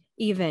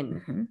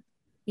 Even,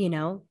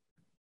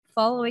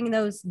 following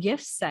those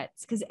gift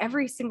sets, because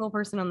every single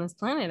person on this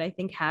planet, I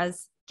think,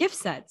 has gift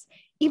sets,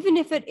 even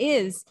if it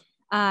is,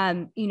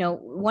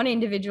 one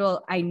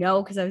individual I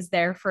know, because I was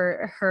there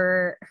for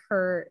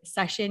her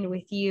session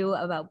with you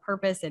about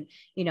purpose, and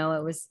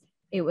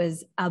it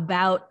was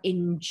about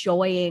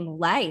enjoying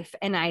life.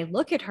 And I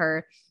look at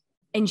her,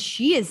 and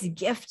she is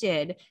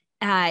gifted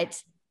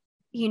at,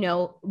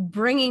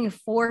 bringing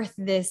forth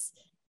this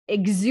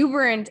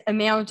exuberant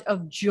amount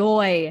of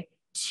joy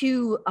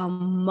to a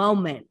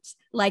moment.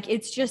 Like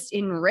it's just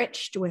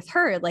enriched with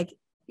her. Like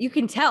you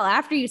can tell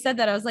after you said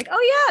that, I was like,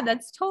 oh yeah,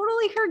 that's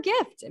totally her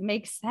gift. It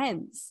makes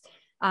sense.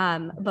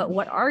 But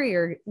what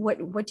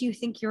do you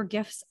think your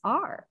gifts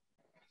are?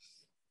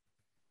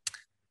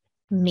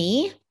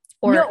 Me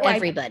or no,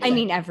 everybody? I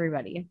mean,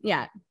 everybody.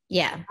 Yeah.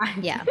 Yeah.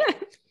 Yeah.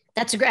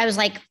 That's great. I was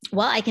like,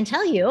 well, I can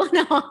tell you.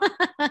 No,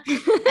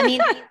 I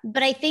mean,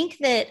 but I think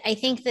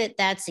that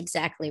that's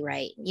exactly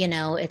right.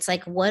 It's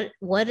like, what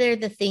are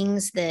the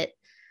things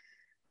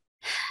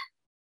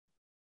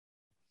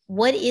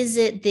what is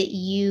it that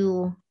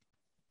you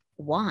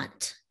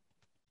want?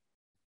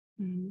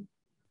 Mm-hmm.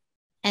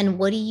 And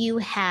what do you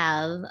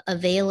have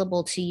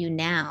available to you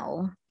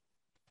now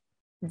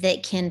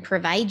that can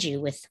provide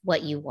you with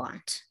what you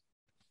want?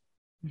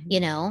 Mm-hmm.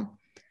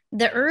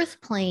 the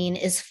earth plane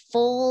is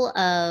full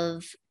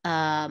of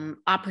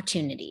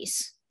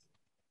opportunities.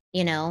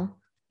 You know,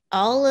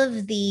 all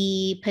of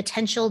the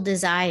potential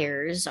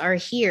desires are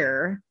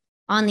here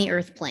on the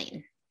earth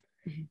plane.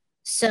 Mm-hmm.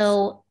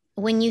 So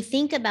when you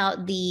think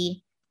about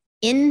the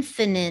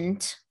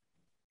infinite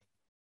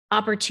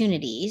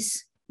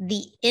opportunities,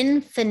 the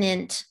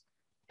infinite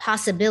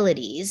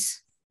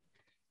possibilities,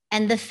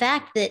 and the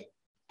fact that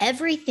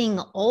everything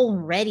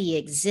already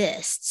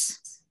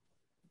exists,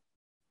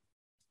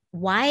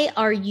 why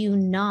are you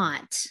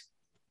not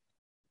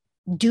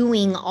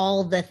doing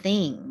all the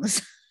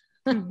things?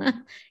 Mm-hmm.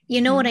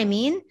 You know what I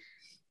mean?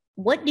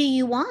 What do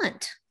you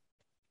want?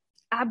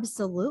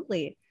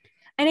 Absolutely.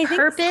 And I think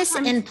purpose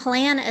and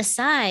plan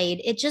aside,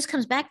 it just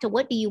comes back to,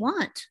 what do you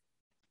want?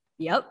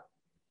 Yep.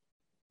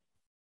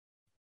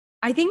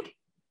 I think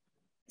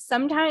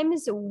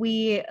sometimes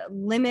we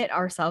limit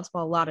ourselves.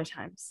 Well, a lot of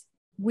times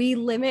we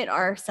limit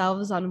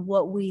ourselves on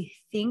what we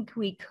think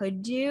we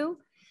could do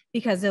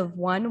because of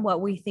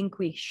what we think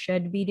we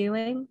should be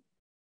doing.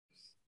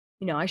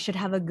 You know, I should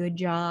have a good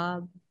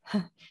job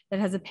that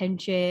has a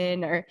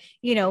pension, or,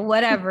 you know,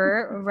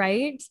 whatever,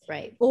 right?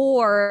 Right.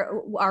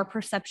 Or our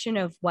perception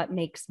of what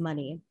makes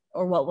money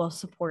or what will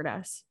support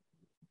us.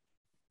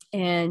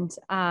 And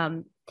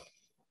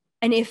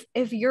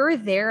if you're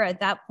there at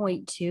that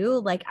point too,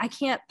 like, I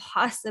can't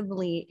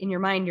possibly, in your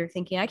mind, you're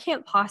thinking, I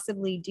can't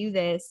possibly do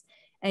this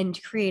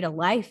and create a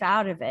life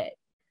out of it.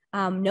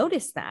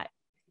 Notice that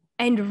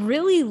and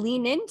really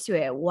lean into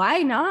it. Why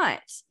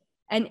not?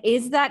 And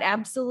is that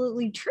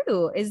absolutely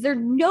true? Is there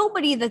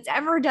nobody that's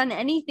ever done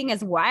anything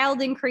as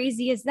wild and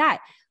crazy as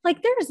that?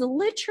 Like, there's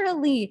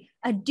literally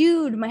a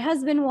dude my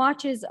husband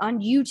watches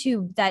on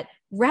YouTube that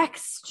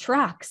wrecks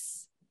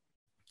trucks.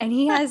 And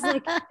he has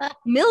like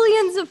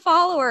millions of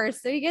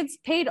followers. So he gets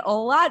paid a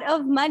lot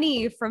of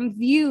money from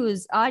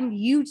views on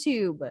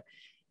YouTube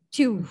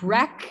to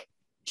wreck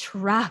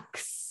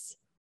trucks.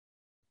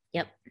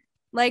 Yep.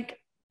 Like,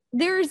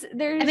 there's,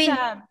 I mean,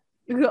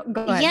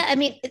 go ahead. Yeah, I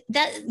mean,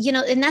 that, you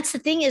know, and that's the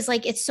thing, is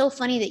like, it's so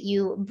funny that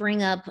you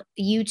bring up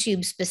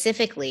YouTube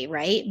specifically,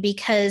 right?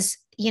 Because,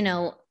 you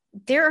know,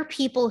 there are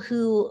people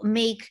who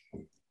make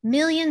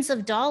millions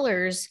of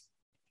dollars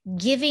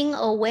giving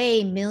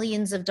away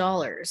millions of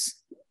dollars,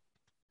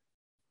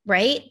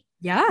 right?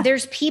 Yeah.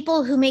 There's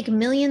people who make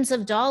millions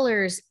of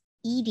dollars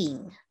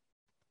eating.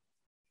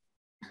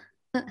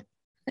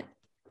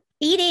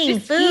 Eating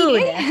Just food.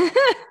 Eating.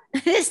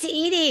 Just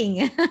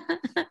eating.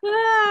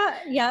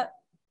 Yeah.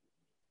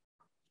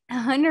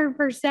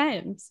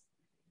 100%.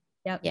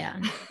 Yep. Yeah.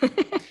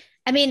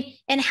 I mean,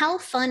 and how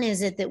fun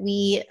is it that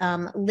we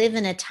live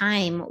in a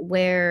time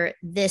where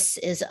this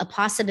is a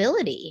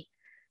possibility?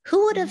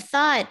 Who would have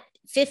thought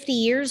 50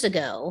 years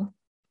ago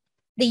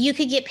that you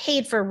could get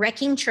paid for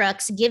wrecking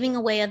trucks, giving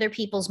away other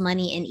people's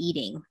money, and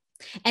eating,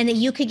 and that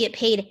you could get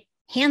paid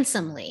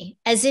handsomely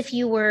as if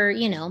you were,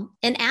 you know,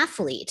 an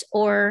athlete,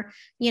 or,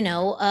 you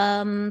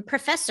know,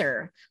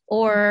 professor,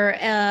 or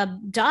a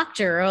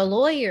doctor, or a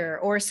lawyer,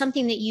 or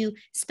something that you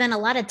spent a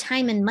lot of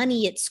time and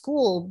money at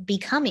school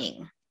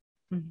becoming?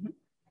 Mm-hmm.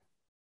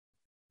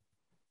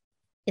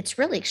 It's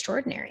really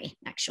extraordinary,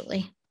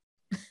 actually.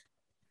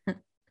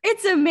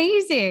 It's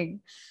amazing.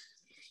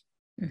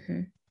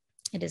 Mm-hmm.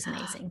 It is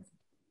amazing.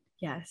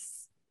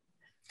 Yes.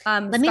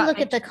 Let me look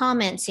at the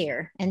comments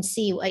here and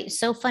see. It's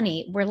so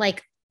funny. We're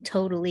like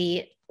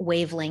totally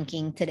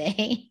wavelengthing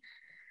today.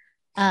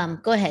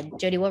 Go ahead,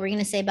 Jodie. What were you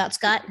going to say about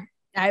Scott?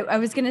 I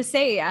was going to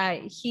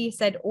say, he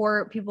said,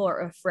 or people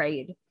are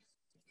afraid,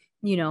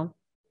 you know.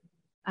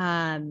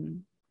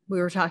 We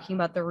were talking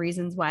about the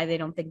reasons why they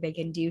don't think they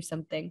can do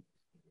something.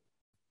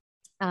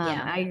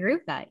 Yeah. I agree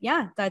with that.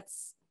 Yeah,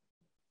 that's,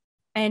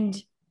 and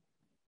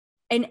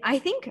I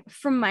think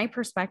from my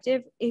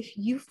perspective, if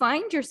you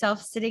find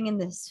yourself sitting in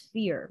this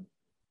fear,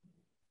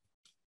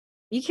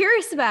 be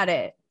curious about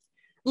it.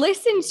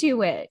 Listen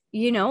to it.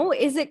 You know,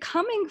 is it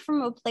coming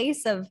from a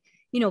place of,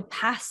 you know,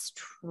 past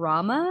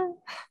trauma?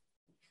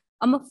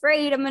 I'm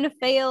afraid I'm going to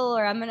fail,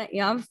 or I'm going to,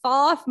 you know,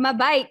 fall off my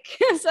bike.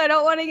 So I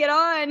don't want to get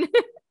on.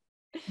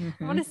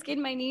 I want to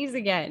skin my knees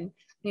again.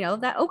 You know,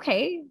 that,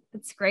 okay,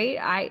 that's great.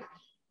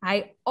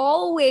 I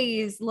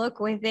always look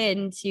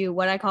within to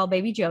what I call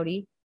baby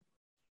Jodie,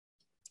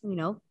 you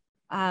know,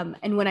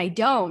 and when I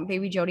don't,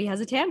 baby Jodie has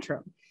a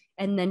tantrum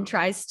and then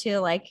tries to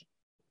like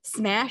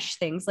smash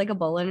things like a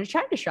bull in a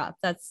china shop.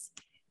 That's,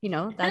 you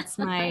know, that's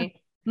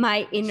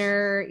my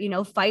inner, you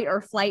know, fight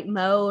or flight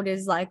mode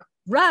is like,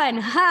 run,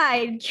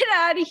 hide, get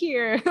out of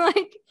here,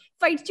 like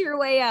fight your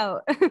way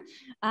out.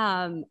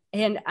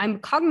 And I'm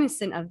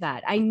cognizant of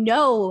that. I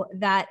know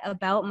that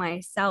about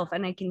myself,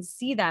 and I can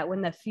see that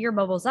when the fear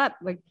bubbles up,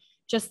 like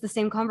just the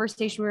same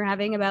conversation we were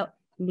having about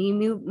me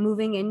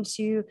moving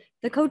into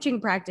the coaching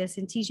practice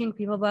and teaching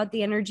people about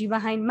the energy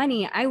behind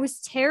money. I was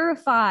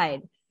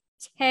terrified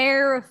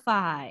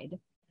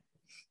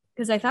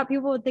because I thought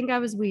people would think I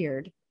was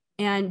weird,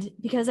 and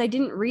because I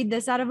didn't read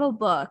this out of a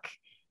book,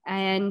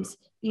 and,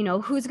 you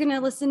know, who's going to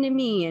listen to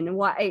me, and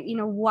why, you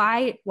know,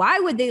 why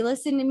would they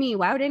listen to me?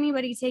 Why would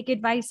anybody take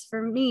advice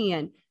from me?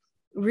 And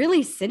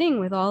really sitting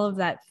with all of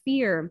that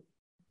fear.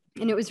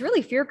 And it was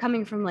really fear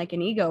coming from like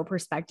an ego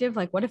perspective.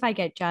 Like, what if I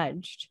get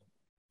judged?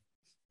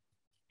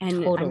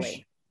 And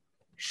Totally.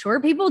 sure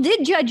people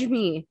did judge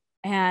me.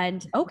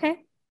 And okay.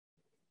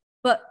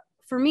 But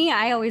for me,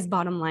 I always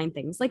bottom line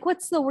things like,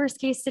 what's the worst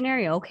case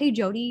scenario? Okay,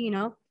 Jodie, you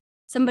know,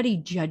 somebody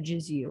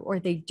judges you or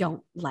they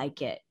don't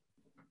like it.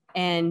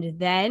 And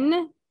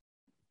then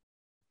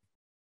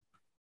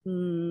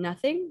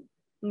nothing.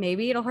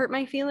 Maybe it'll hurt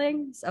my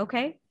feelings.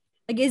 Okay.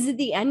 Like, is it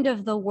the end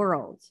of the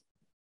world?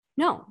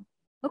 No.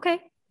 Okay.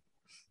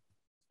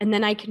 And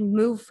then I can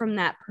move from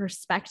that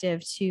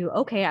perspective to,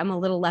 okay, I'm a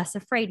little less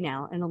afraid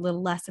now and a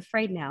little less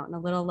afraid now and a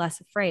little less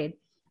afraid.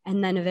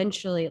 And then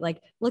eventually, like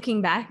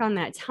looking back on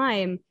that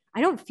time,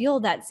 I don't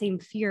feel that same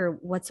fear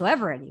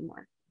whatsoever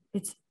anymore.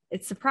 It's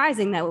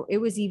surprising that it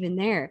was even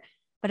there,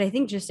 but I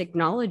think just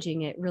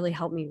acknowledging it really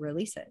helped me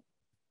release it.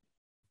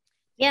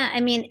 Yeah, I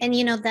mean, and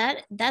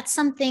that's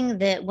something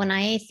that when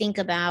I think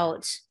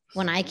about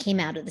when I came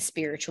out of the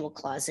spiritual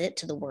closet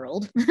to the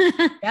world,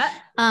 Yeah.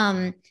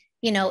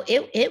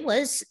 it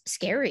was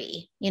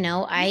scary.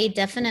 I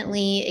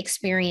definitely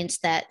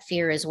experienced that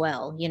fear as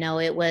well.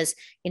 It was,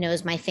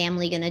 is my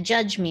family going to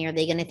judge me? Are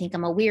they going to think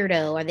I'm a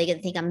weirdo? Are they going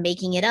to think I'm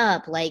making it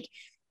up? Like,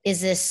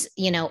 is this,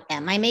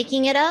 am I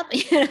making it up?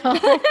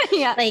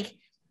 Yeah. Like,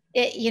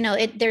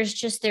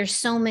 there's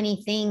so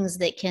many things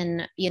that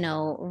can,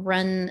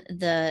 run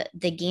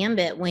the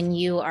gambit when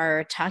you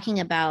are talking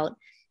about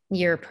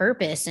your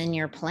purpose and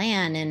your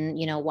plan and,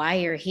 why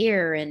you're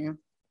here. And,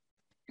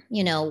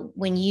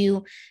 when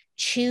you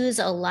choose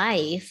a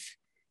life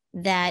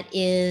that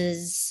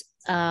is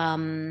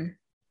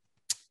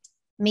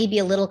maybe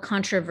a little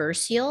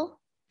controversial,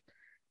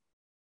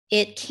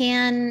 it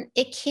can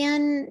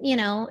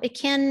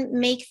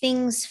make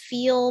things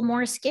feel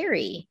more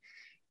scary.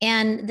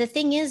 And the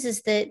thing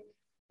is that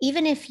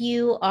even if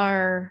you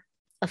are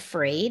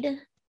afraid,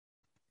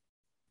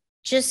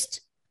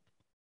 just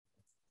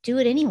do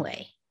it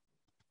anyway.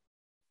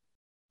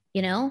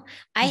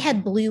 I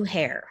had blue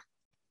hair.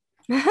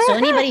 So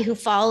anybody who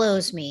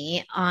follows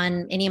me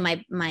on any of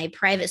my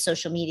private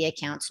social media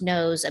accounts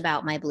knows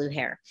about my blue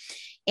hair.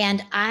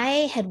 And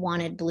I had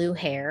wanted blue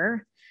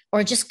hair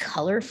or just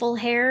colorful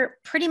hair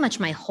pretty much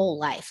my whole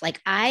life.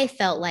 Like I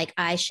felt like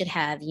I should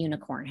have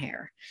unicorn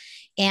hair.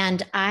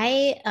 And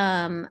I,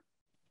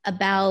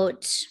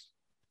 about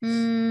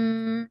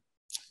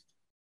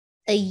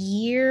a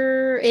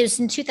year, it was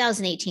in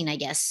 2018, I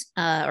guess,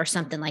 or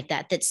something like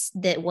that.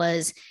 That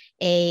was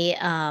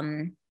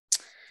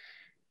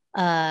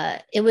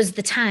it was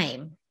the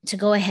time to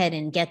go ahead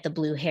and get the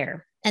blue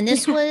hair. And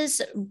this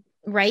was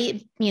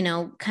right,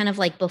 kind of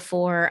like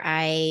before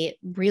I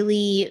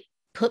really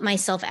put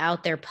myself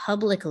out there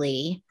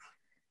publicly,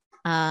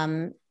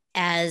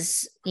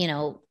 as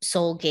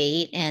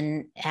Soulgate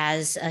and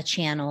as a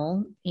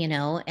channel,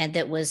 and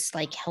that was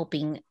like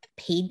helping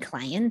paid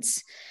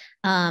clients.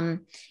 And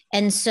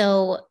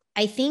so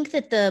I think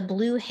that the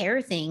blue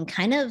hair thing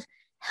kind of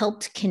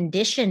helped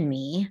condition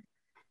me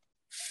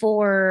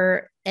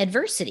for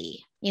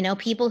adversity,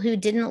 people who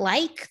didn't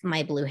like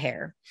my blue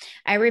hair.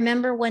 I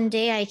remember one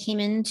day I came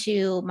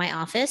into my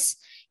office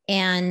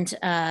and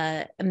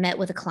met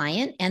with a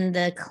client, and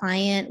the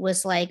client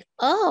was like,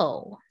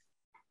 "Oh,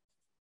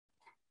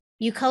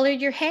 you colored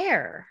your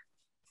hair."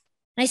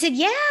 And I said,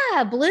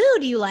 "Yeah, blue.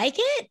 Do you like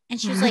it?" And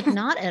she was like,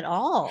 "Not at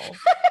all."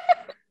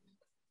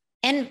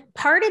 And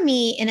part of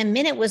me in a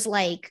minute was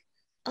like,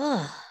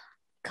 "Oh,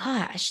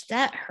 gosh,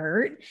 that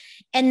hurt."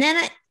 And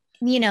then,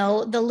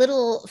 the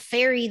little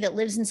fairy that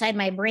lives inside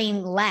my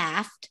brain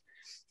laughed.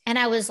 And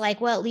I was like,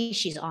 well, at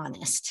least she's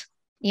honest,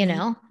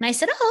 And I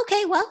said, "Oh,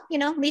 okay, well,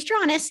 at least you're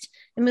honest,"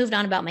 and moved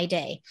on about my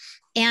day.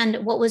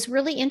 And what was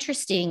really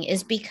interesting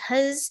is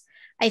because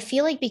I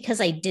feel like because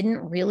I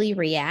didn't really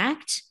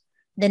react,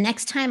 the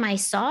next time I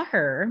saw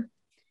her,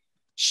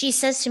 she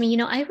says to me,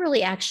 "I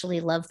really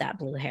actually love that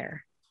blue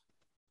hair."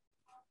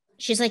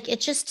 She's like, "It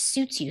just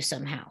suits you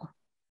somehow."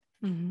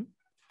 Mm-hmm.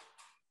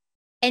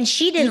 And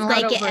she didn't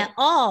like it at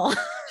all.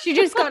 She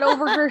just got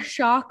over her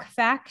shock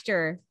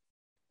factor.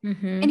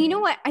 Mm-hmm. And you know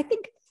what? I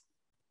think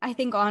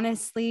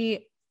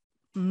honestly,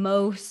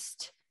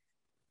 most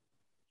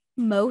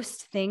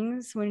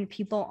things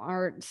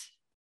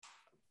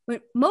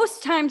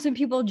most times when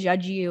people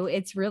judge you,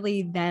 it's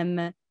really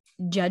them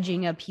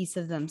judging a piece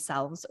of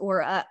themselves or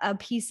a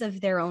piece of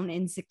their own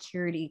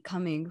insecurity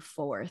coming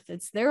forth.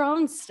 It's their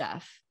own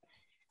stuff.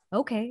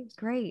 Okay,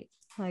 great.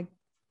 Like,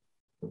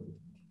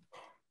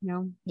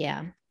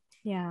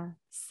 Yeah.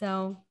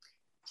 So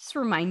just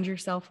remind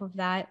yourself of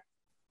that.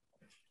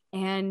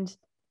 And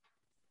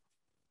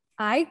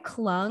I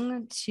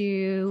clung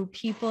to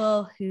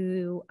people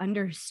who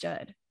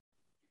understood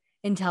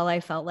until I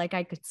felt like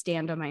I could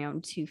stand on my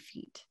own 2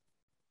 feet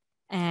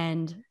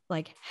and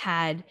like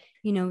had,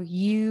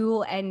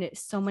 you and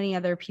so many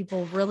other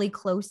people really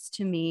close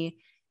to me,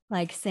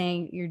 like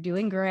saying, "You're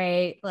doing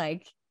great.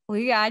 Like,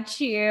 we got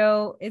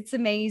you. It's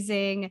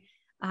amazing."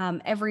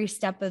 Every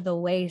step of the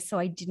way. So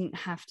I didn't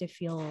have to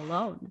feel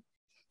alone.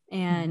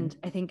 And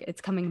I think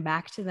it's coming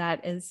back to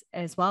that as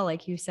well.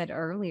 Like you said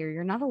earlier,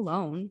 you're not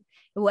alone,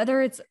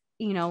 whether it's,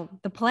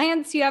 the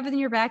plants you have in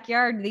your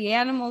backyard, the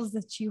animals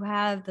that you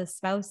have, the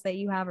spouse that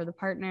you have, or the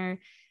partner,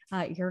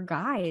 your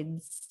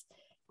guides,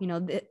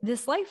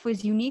 this life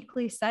was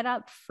uniquely set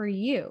up for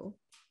you.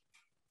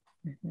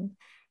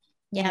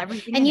 Yeah.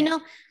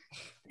 And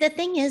the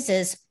thing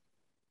is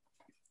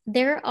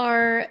there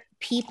are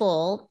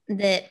people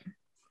that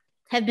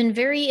have been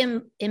very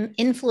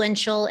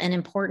influential and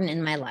important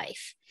in my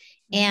life.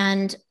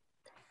 And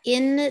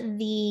in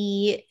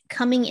the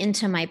coming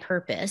into my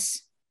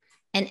purpose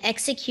and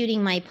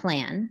executing my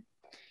plan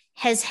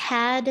has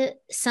had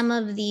some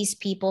of these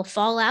people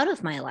fall out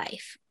of my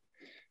life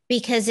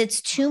because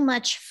it's too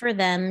much for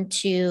them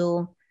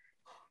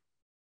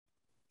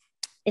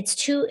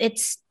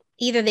it's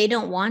either they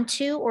don't want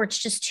to, or it's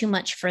just too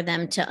much for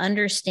them to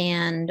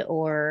understand,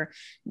 or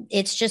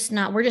we're just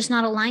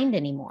not aligned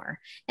anymore.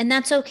 And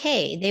that's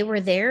okay. They were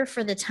there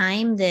for the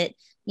time that,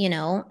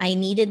 I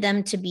needed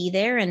them to be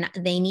there, and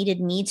they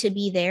needed me to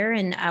be there.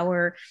 And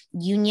our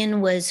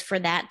union was for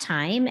that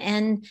time.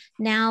 And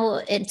now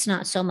it's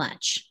not so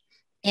much.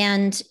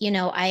 And,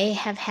 I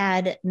have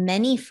had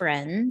many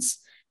friends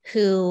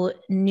who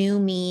knew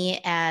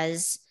me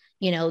as,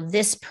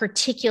 this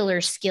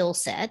particular skill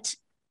set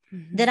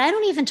that I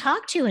don't even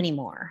talk to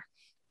anymore.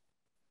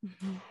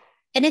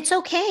 And it's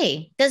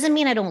okay. Doesn't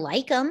mean I don't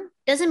like them.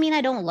 Doesn't mean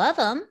I don't love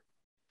them.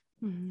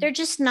 They're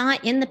just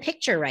not in the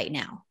picture right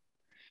now.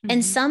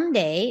 And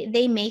someday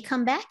they may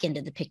come back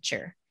into the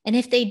picture. And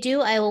if they do,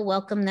 I will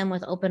welcome them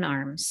with open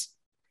arms.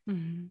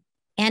 And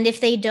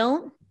if they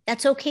don't,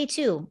 that's okay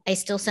too. I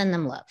still send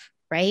them love,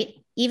 right?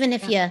 Even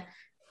if you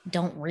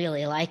don't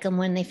really like them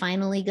when they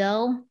finally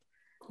go,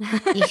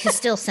 you can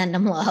still send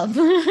them love.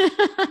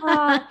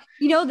 That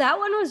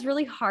one was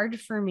really hard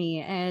for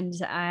me. And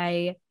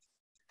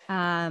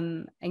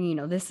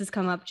this has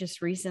come up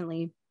just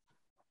recently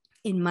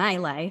in my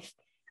life.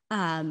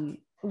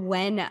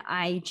 When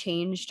I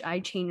changed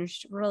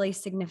really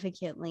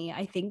significantly,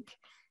 I think.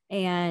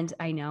 And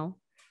I know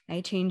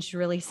I changed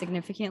really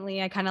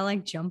significantly. I kind of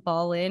like jump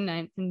all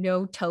in,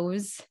 no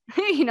toes,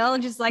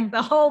 just like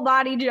the whole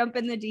body jump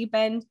in the deep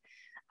end.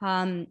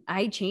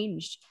 I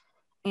changed.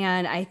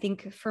 And I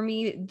think for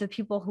me, the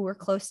people who were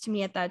close to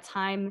me at that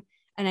time,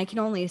 and I can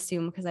only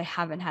assume because I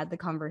haven't had the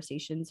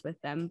conversations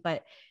with them,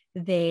 but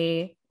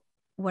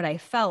what I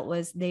felt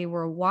was they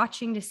were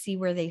watching to see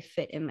where they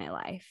fit in my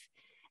life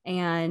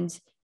and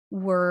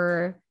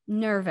were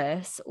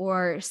nervous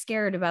or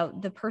scared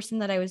about the person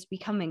that I was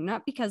becoming,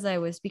 not because I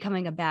was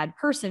becoming a bad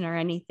person or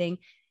anything,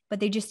 but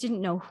they just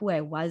didn't know who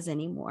I was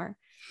anymore.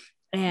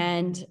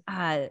 And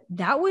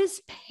that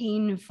was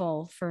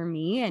painful for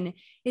me. And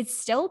it's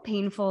still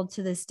painful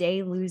to this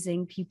day,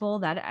 losing people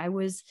that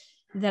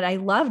I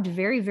loved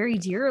very, very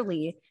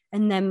dearly,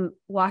 and them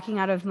walking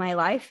out of my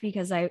life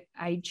because I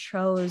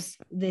chose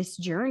this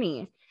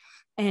journey.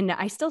 And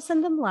I still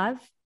send them love,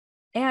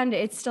 and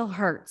it still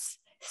hurts.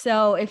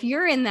 So if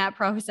you're in that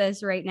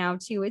process right now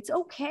too, it's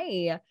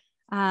okay.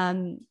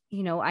 I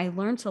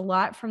learned a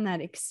lot from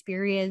that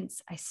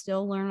experience. I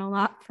still learn a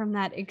lot from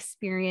that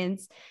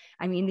experience.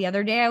 I mean, the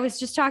other day I was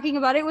just talking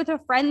about it with a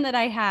friend that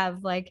I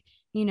have, like,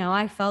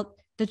 I felt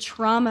the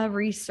trauma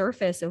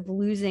resurface of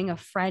losing a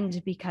friend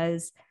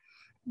because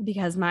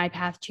my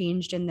path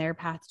changed and their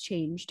path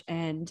changed.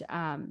 And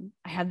I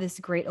had this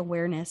great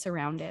awareness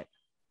around it.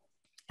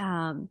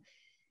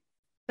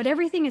 But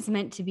everything is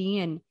meant to be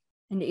and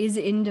is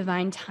in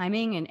divine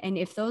timing. And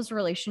if those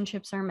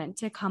relationships are meant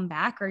to come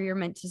back, or you're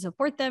meant to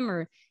support them,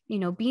 or,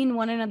 be in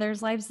one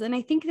another's lives, then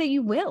I think that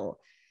you will.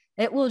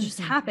 It will just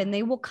happen.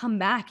 They will come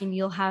back, and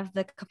you'll have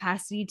the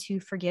capacity to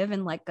forgive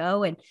and let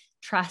go and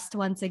trust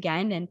once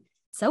again. And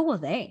so will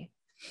they.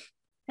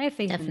 I have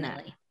faith in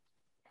that.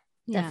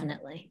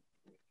 Definitely.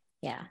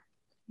 Yeah.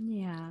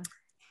 Yeah.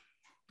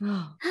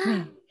 Oh,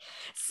 man.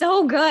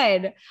 So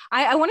good.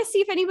 I want to see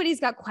if anybody's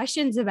got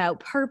questions about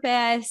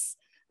purpose,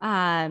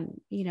 that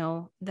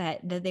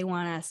they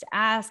want us to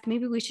ask.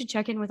 Maybe we should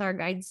check in with our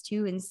guides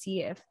too and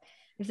see if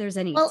there's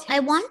any tips. I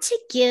want to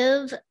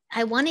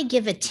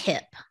give a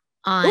tip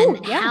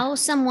on how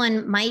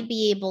someone might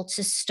be able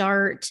to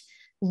start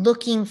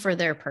looking for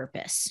their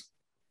purpose.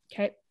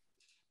 Okay.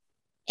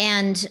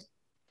 And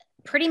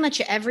pretty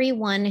much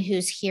everyone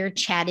who's here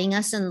chatting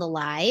us in the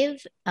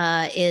live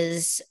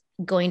is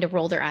going to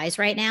roll their eyes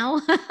right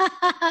now.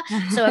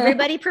 So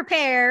everybody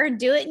prepare,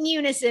 do it in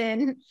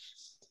unison.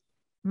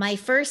 My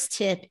first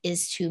tip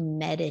is to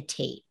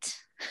meditate.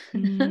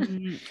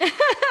 The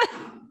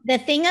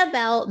thing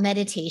about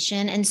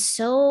meditation, and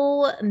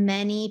so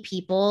many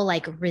people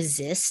like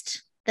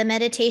resist the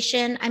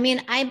meditation. I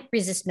mean, I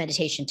resist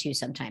meditation too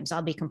sometimes.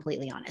 I'll be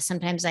completely honest.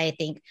 Sometimes I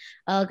think,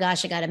 oh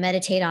gosh, I got to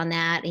meditate on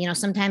that.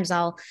 Sometimes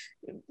I'll,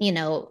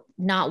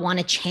 not want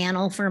to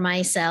channel for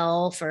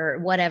myself or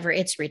whatever.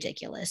 It's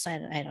ridiculous. I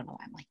don't know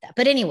why I'm like that.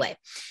 But anyway,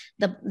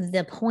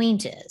 the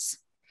point is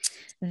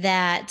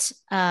that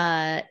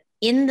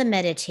in the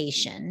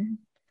meditation,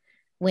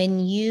 when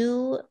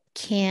you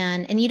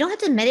and you don't have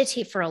to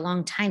meditate for a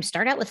long time.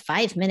 Start out with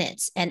 5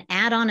 minutes and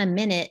add on a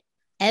minute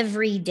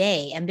every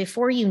day. And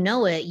before you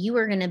know it, you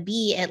are going to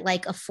be at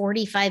like a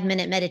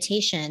 45-minute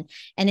meditation,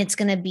 and it's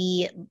going to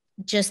be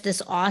just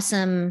this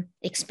awesome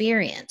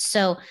experience.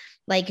 So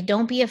like,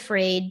 don't be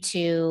afraid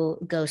to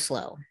go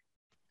slow.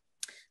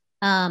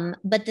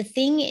 But the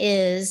thing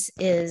is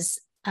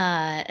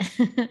the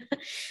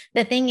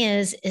thing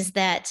is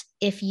that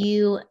if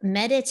you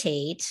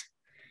meditate,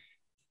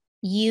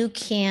 you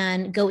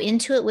can go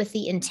into it with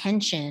the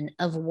intention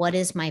of, what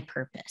is my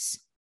purpose?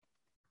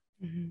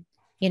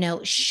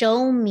 Mm-hmm.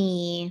 Show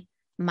me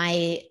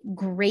my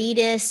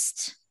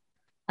greatest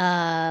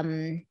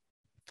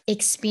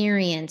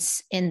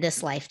experience in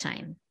this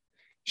lifetime.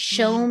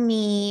 Show mm-hmm.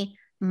 me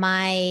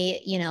my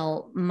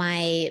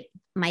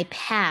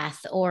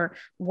path, or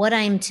what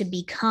I'm to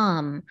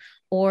become,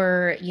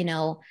 or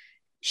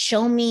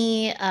show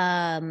me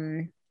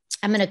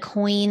I'm going to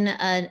coin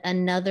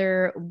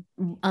another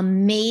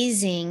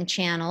amazing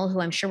channel who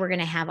I'm sure we're going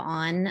to have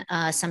on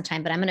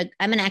sometime, but I'm going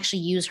to actually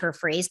use her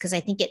phrase because I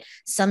think it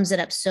sums it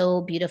up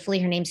so beautifully.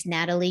 Her name's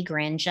Natalie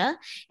Granja,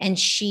 and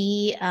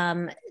she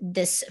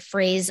this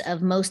phrase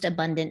of most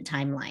abundant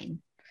timeline.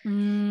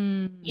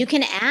 You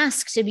can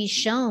ask to be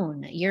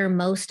shown your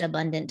most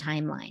abundant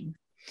timeline.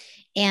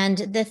 And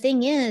the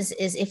thing is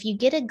if you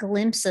get a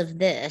glimpse of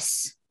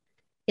this,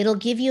 it'll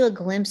give you a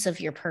glimpse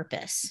of your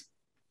purpose.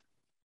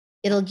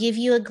 It'll give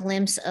you a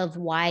glimpse of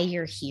why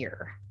you're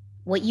here,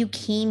 what you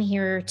came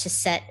here to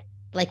set,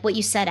 like what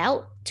you set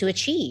out to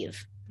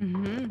achieve.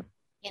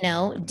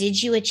 Mm-hmm.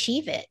 Did you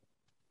achieve it?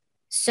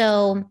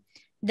 So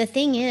the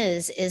thing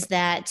is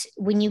that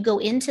when you go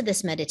into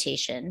this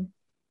meditation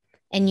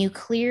and you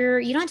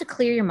don't have to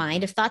clear your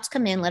mind. If thoughts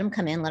come in, let them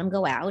come in, let them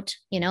go out.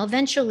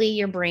 Eventually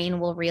your brain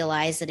will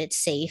realize that it's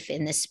safe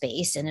in this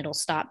space and it'll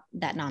stop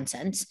that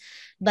nonsense.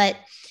 But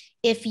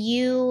if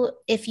you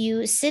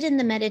sit in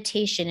the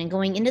meditation, and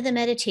going into the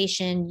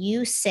meditation,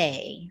 you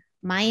say,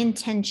 my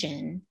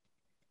intention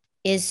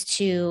is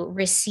to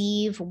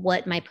receive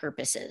what my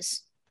purpose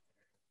is,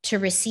 to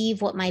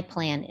receive what my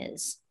plan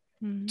is,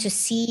 mm-hmm. to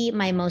see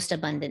my most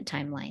abundant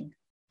timeline.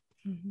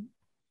 Mm-hmm.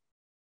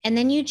 And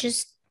then you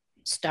just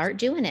start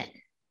doing it.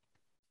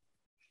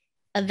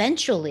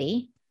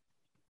 Eventually,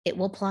 it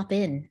will plop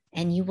in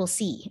and you will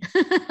see.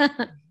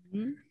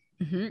 Mm-hmm.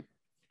 Mm-hmm.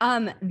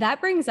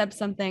 That brings up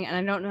something, and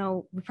I don't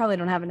know, we probably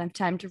don't have enough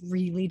time to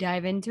really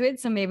dive into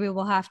it. So maybe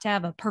we'll have to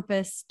have a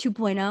purpose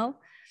 2.0.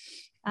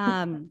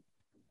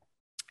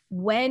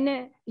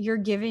 When you're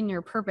given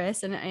your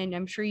purpose, and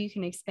I'm sure you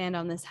can expand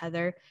on this,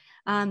 Heather,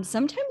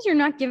 sometimes you're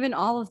not given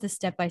all of the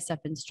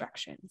step-by-step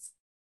instructions.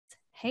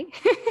 Hey,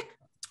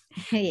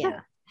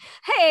 yeah.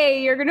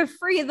 Hey, you're going to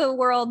free the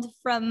world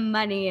from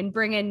money and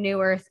bring in new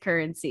earth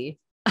currency.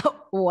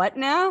 What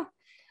now?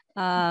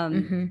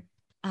 Mm-hmm.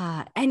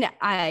 And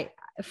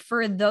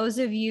for those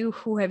of you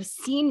who have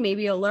seen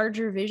maybe a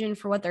larger vision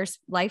for what their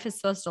life is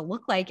supposed to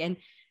look like and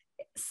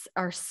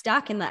are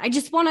stuck in that, I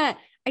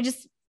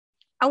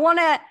want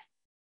to,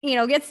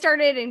 get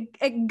started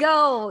and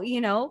go,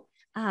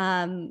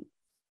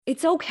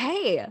 it's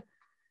okay,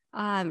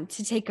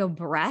 to take a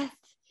breath,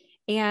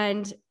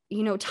 and,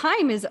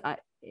 time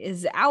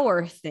is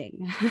our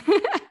thing.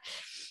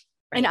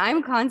 Right. And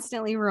I'm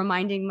constantly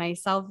reminding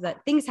myself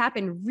that things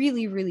happen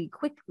really, really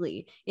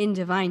quickly in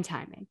divine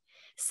timing.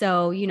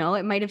 So,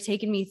 it might have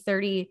taken me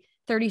 30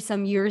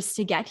 some years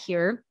to get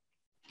here,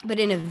 but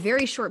in a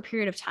very short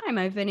period of time,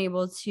 I've been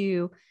able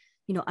to,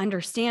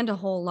 understand a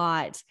whole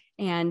lot,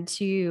 and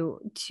to,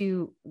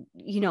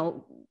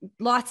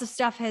 lots of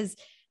stuff has,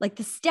 like,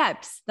 the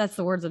steps, that's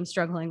the words I'm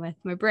struggling with.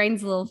 My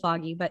brain's a little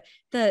foggy, but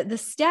the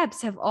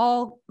steps have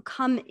all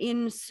come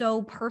in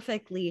so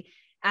perfectly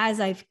as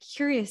I've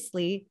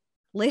curiously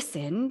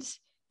listened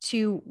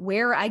to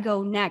where I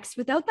go next,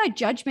 without that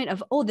judgment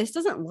of, oh, this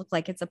doesn't look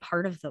like it's a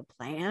part of the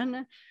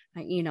plan.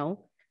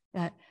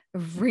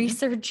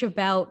 Research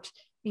about,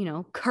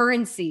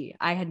 currency.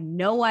 I had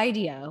no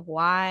idea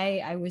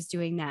why I was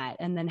doing that,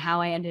 and then how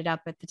I ended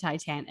up at the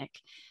Titanic.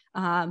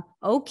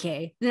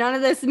 Okay, none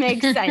of this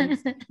makes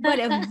sense, but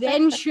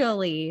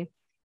eventually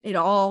it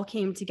all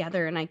came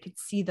together, and I could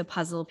see the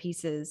puzzle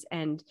pieces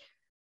and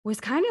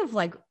was kind of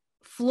like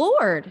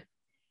floored.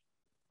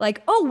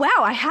 Like, oh,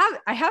 wow,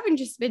 I haven't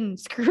just been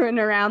screwing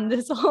around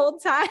this whole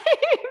time.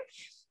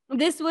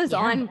 This was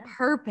on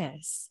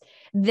purpose.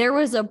 There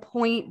was a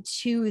point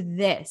to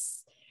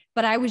this,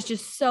 but I was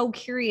just so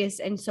curious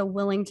and so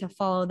willing to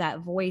follow that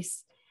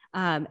voice,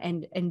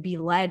 and be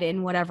led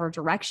in whatever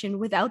direction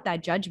without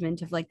that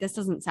judgment of, like, this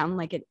doesn't sound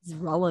like it's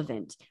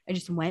relevant. I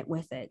just went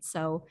with it.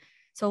 So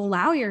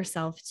allow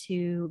yourself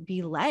to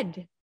be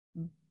led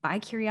by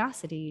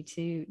curiosity,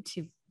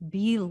 to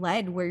be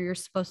led where you're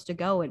supposed to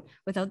go, and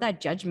without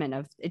that judgment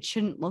of, it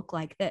shouldn't look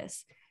like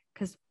this,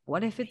 because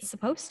what if it's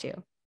supposed to?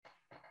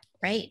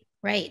 Right.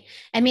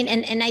 I mean,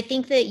 and I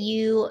think that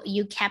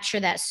you capture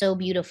that so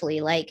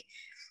beautifully. Like,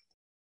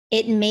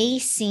 it may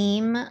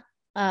seem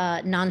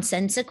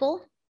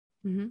nonsensical,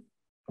 mm-hmm.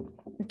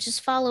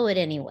 just follow it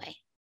anyway.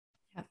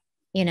 Yeah.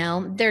 You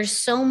know, there's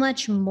so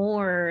much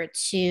more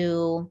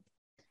to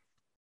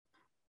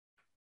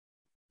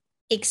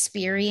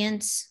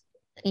experience.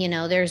 You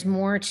know, there's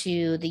more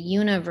to the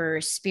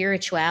universe,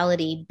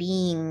 spirituality,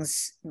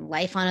 beings,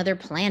 life on other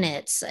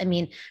planets. I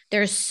mean,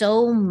 there's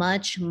so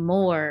much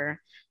more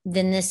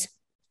than this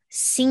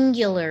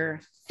singular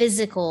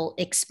physical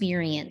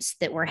experience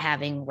that we're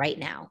having right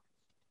now.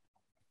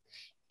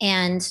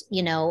 And,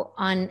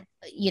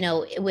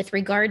 with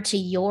regard to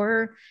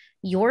your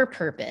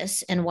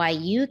purpose and why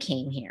you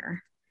came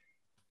here,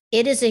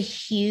 it is a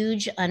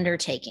huge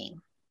undertaking.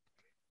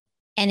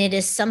 And it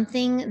is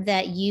something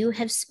that you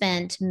have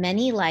spent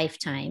many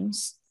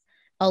lifetimes,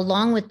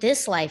 along with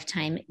this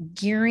lifetime,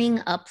 gearing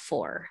up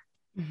for.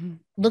 Mm-hmm.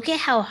 Look at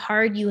how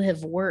hard you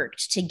have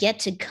worked to get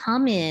to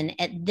come in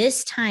at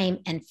this time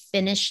and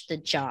finish the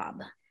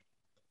job.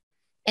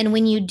 And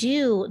when you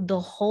do, the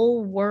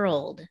whole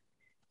world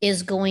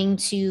is going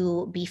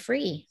to be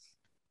free.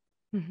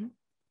 Mm-hmm.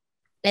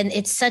 And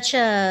it's such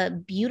a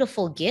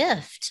beautiful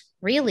gift,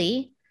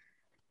 really.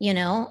 You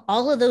know,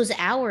 all of those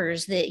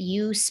hours that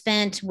you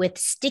spent with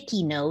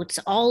sticky notes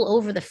all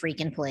over the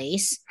freaking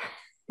place,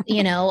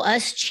 you know,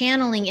 us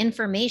channeling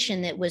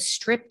information that was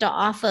stripped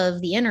off of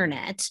the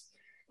internet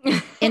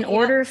in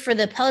order for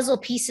the puzzle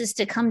pieces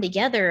to come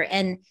together.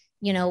 And,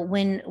 you know,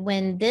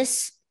 when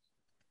this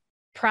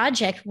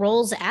project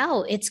rolls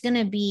out, it's going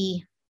to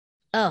be,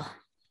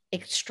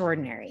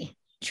 extraordinary,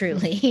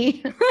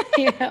 truly.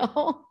 You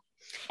know,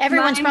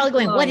 everyone's probably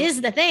going, what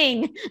is the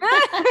thing?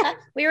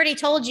 We already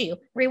told you.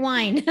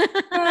 Rewind.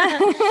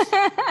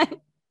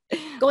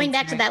 Going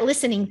back to that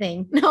listening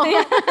thing. No.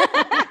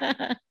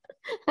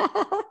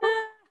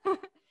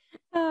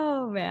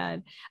 Oh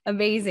man,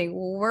 amazing.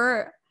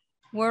 We're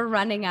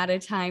running out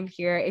of time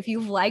here. If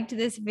you've liked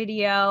this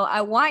video,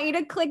 I want you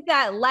to click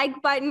that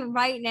like button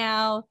right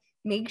now.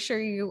 Make sure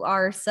you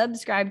are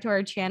subscribed to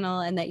our channel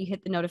and that you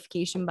hit the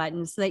notification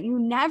button so that you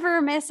never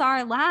miss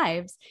our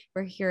lives.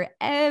 We're here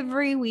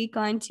every week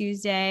on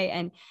Tuesday,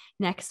 and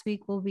next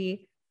week will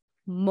be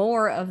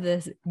more of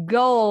this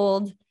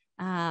gold.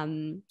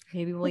 Maybe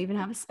we'll even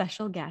have a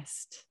special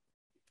guest.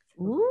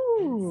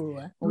 Ooh,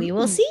 we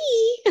will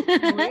see.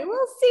 We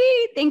will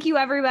see. Thank you,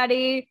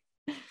 everybody.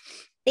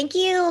 Thank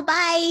you.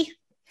 Bye.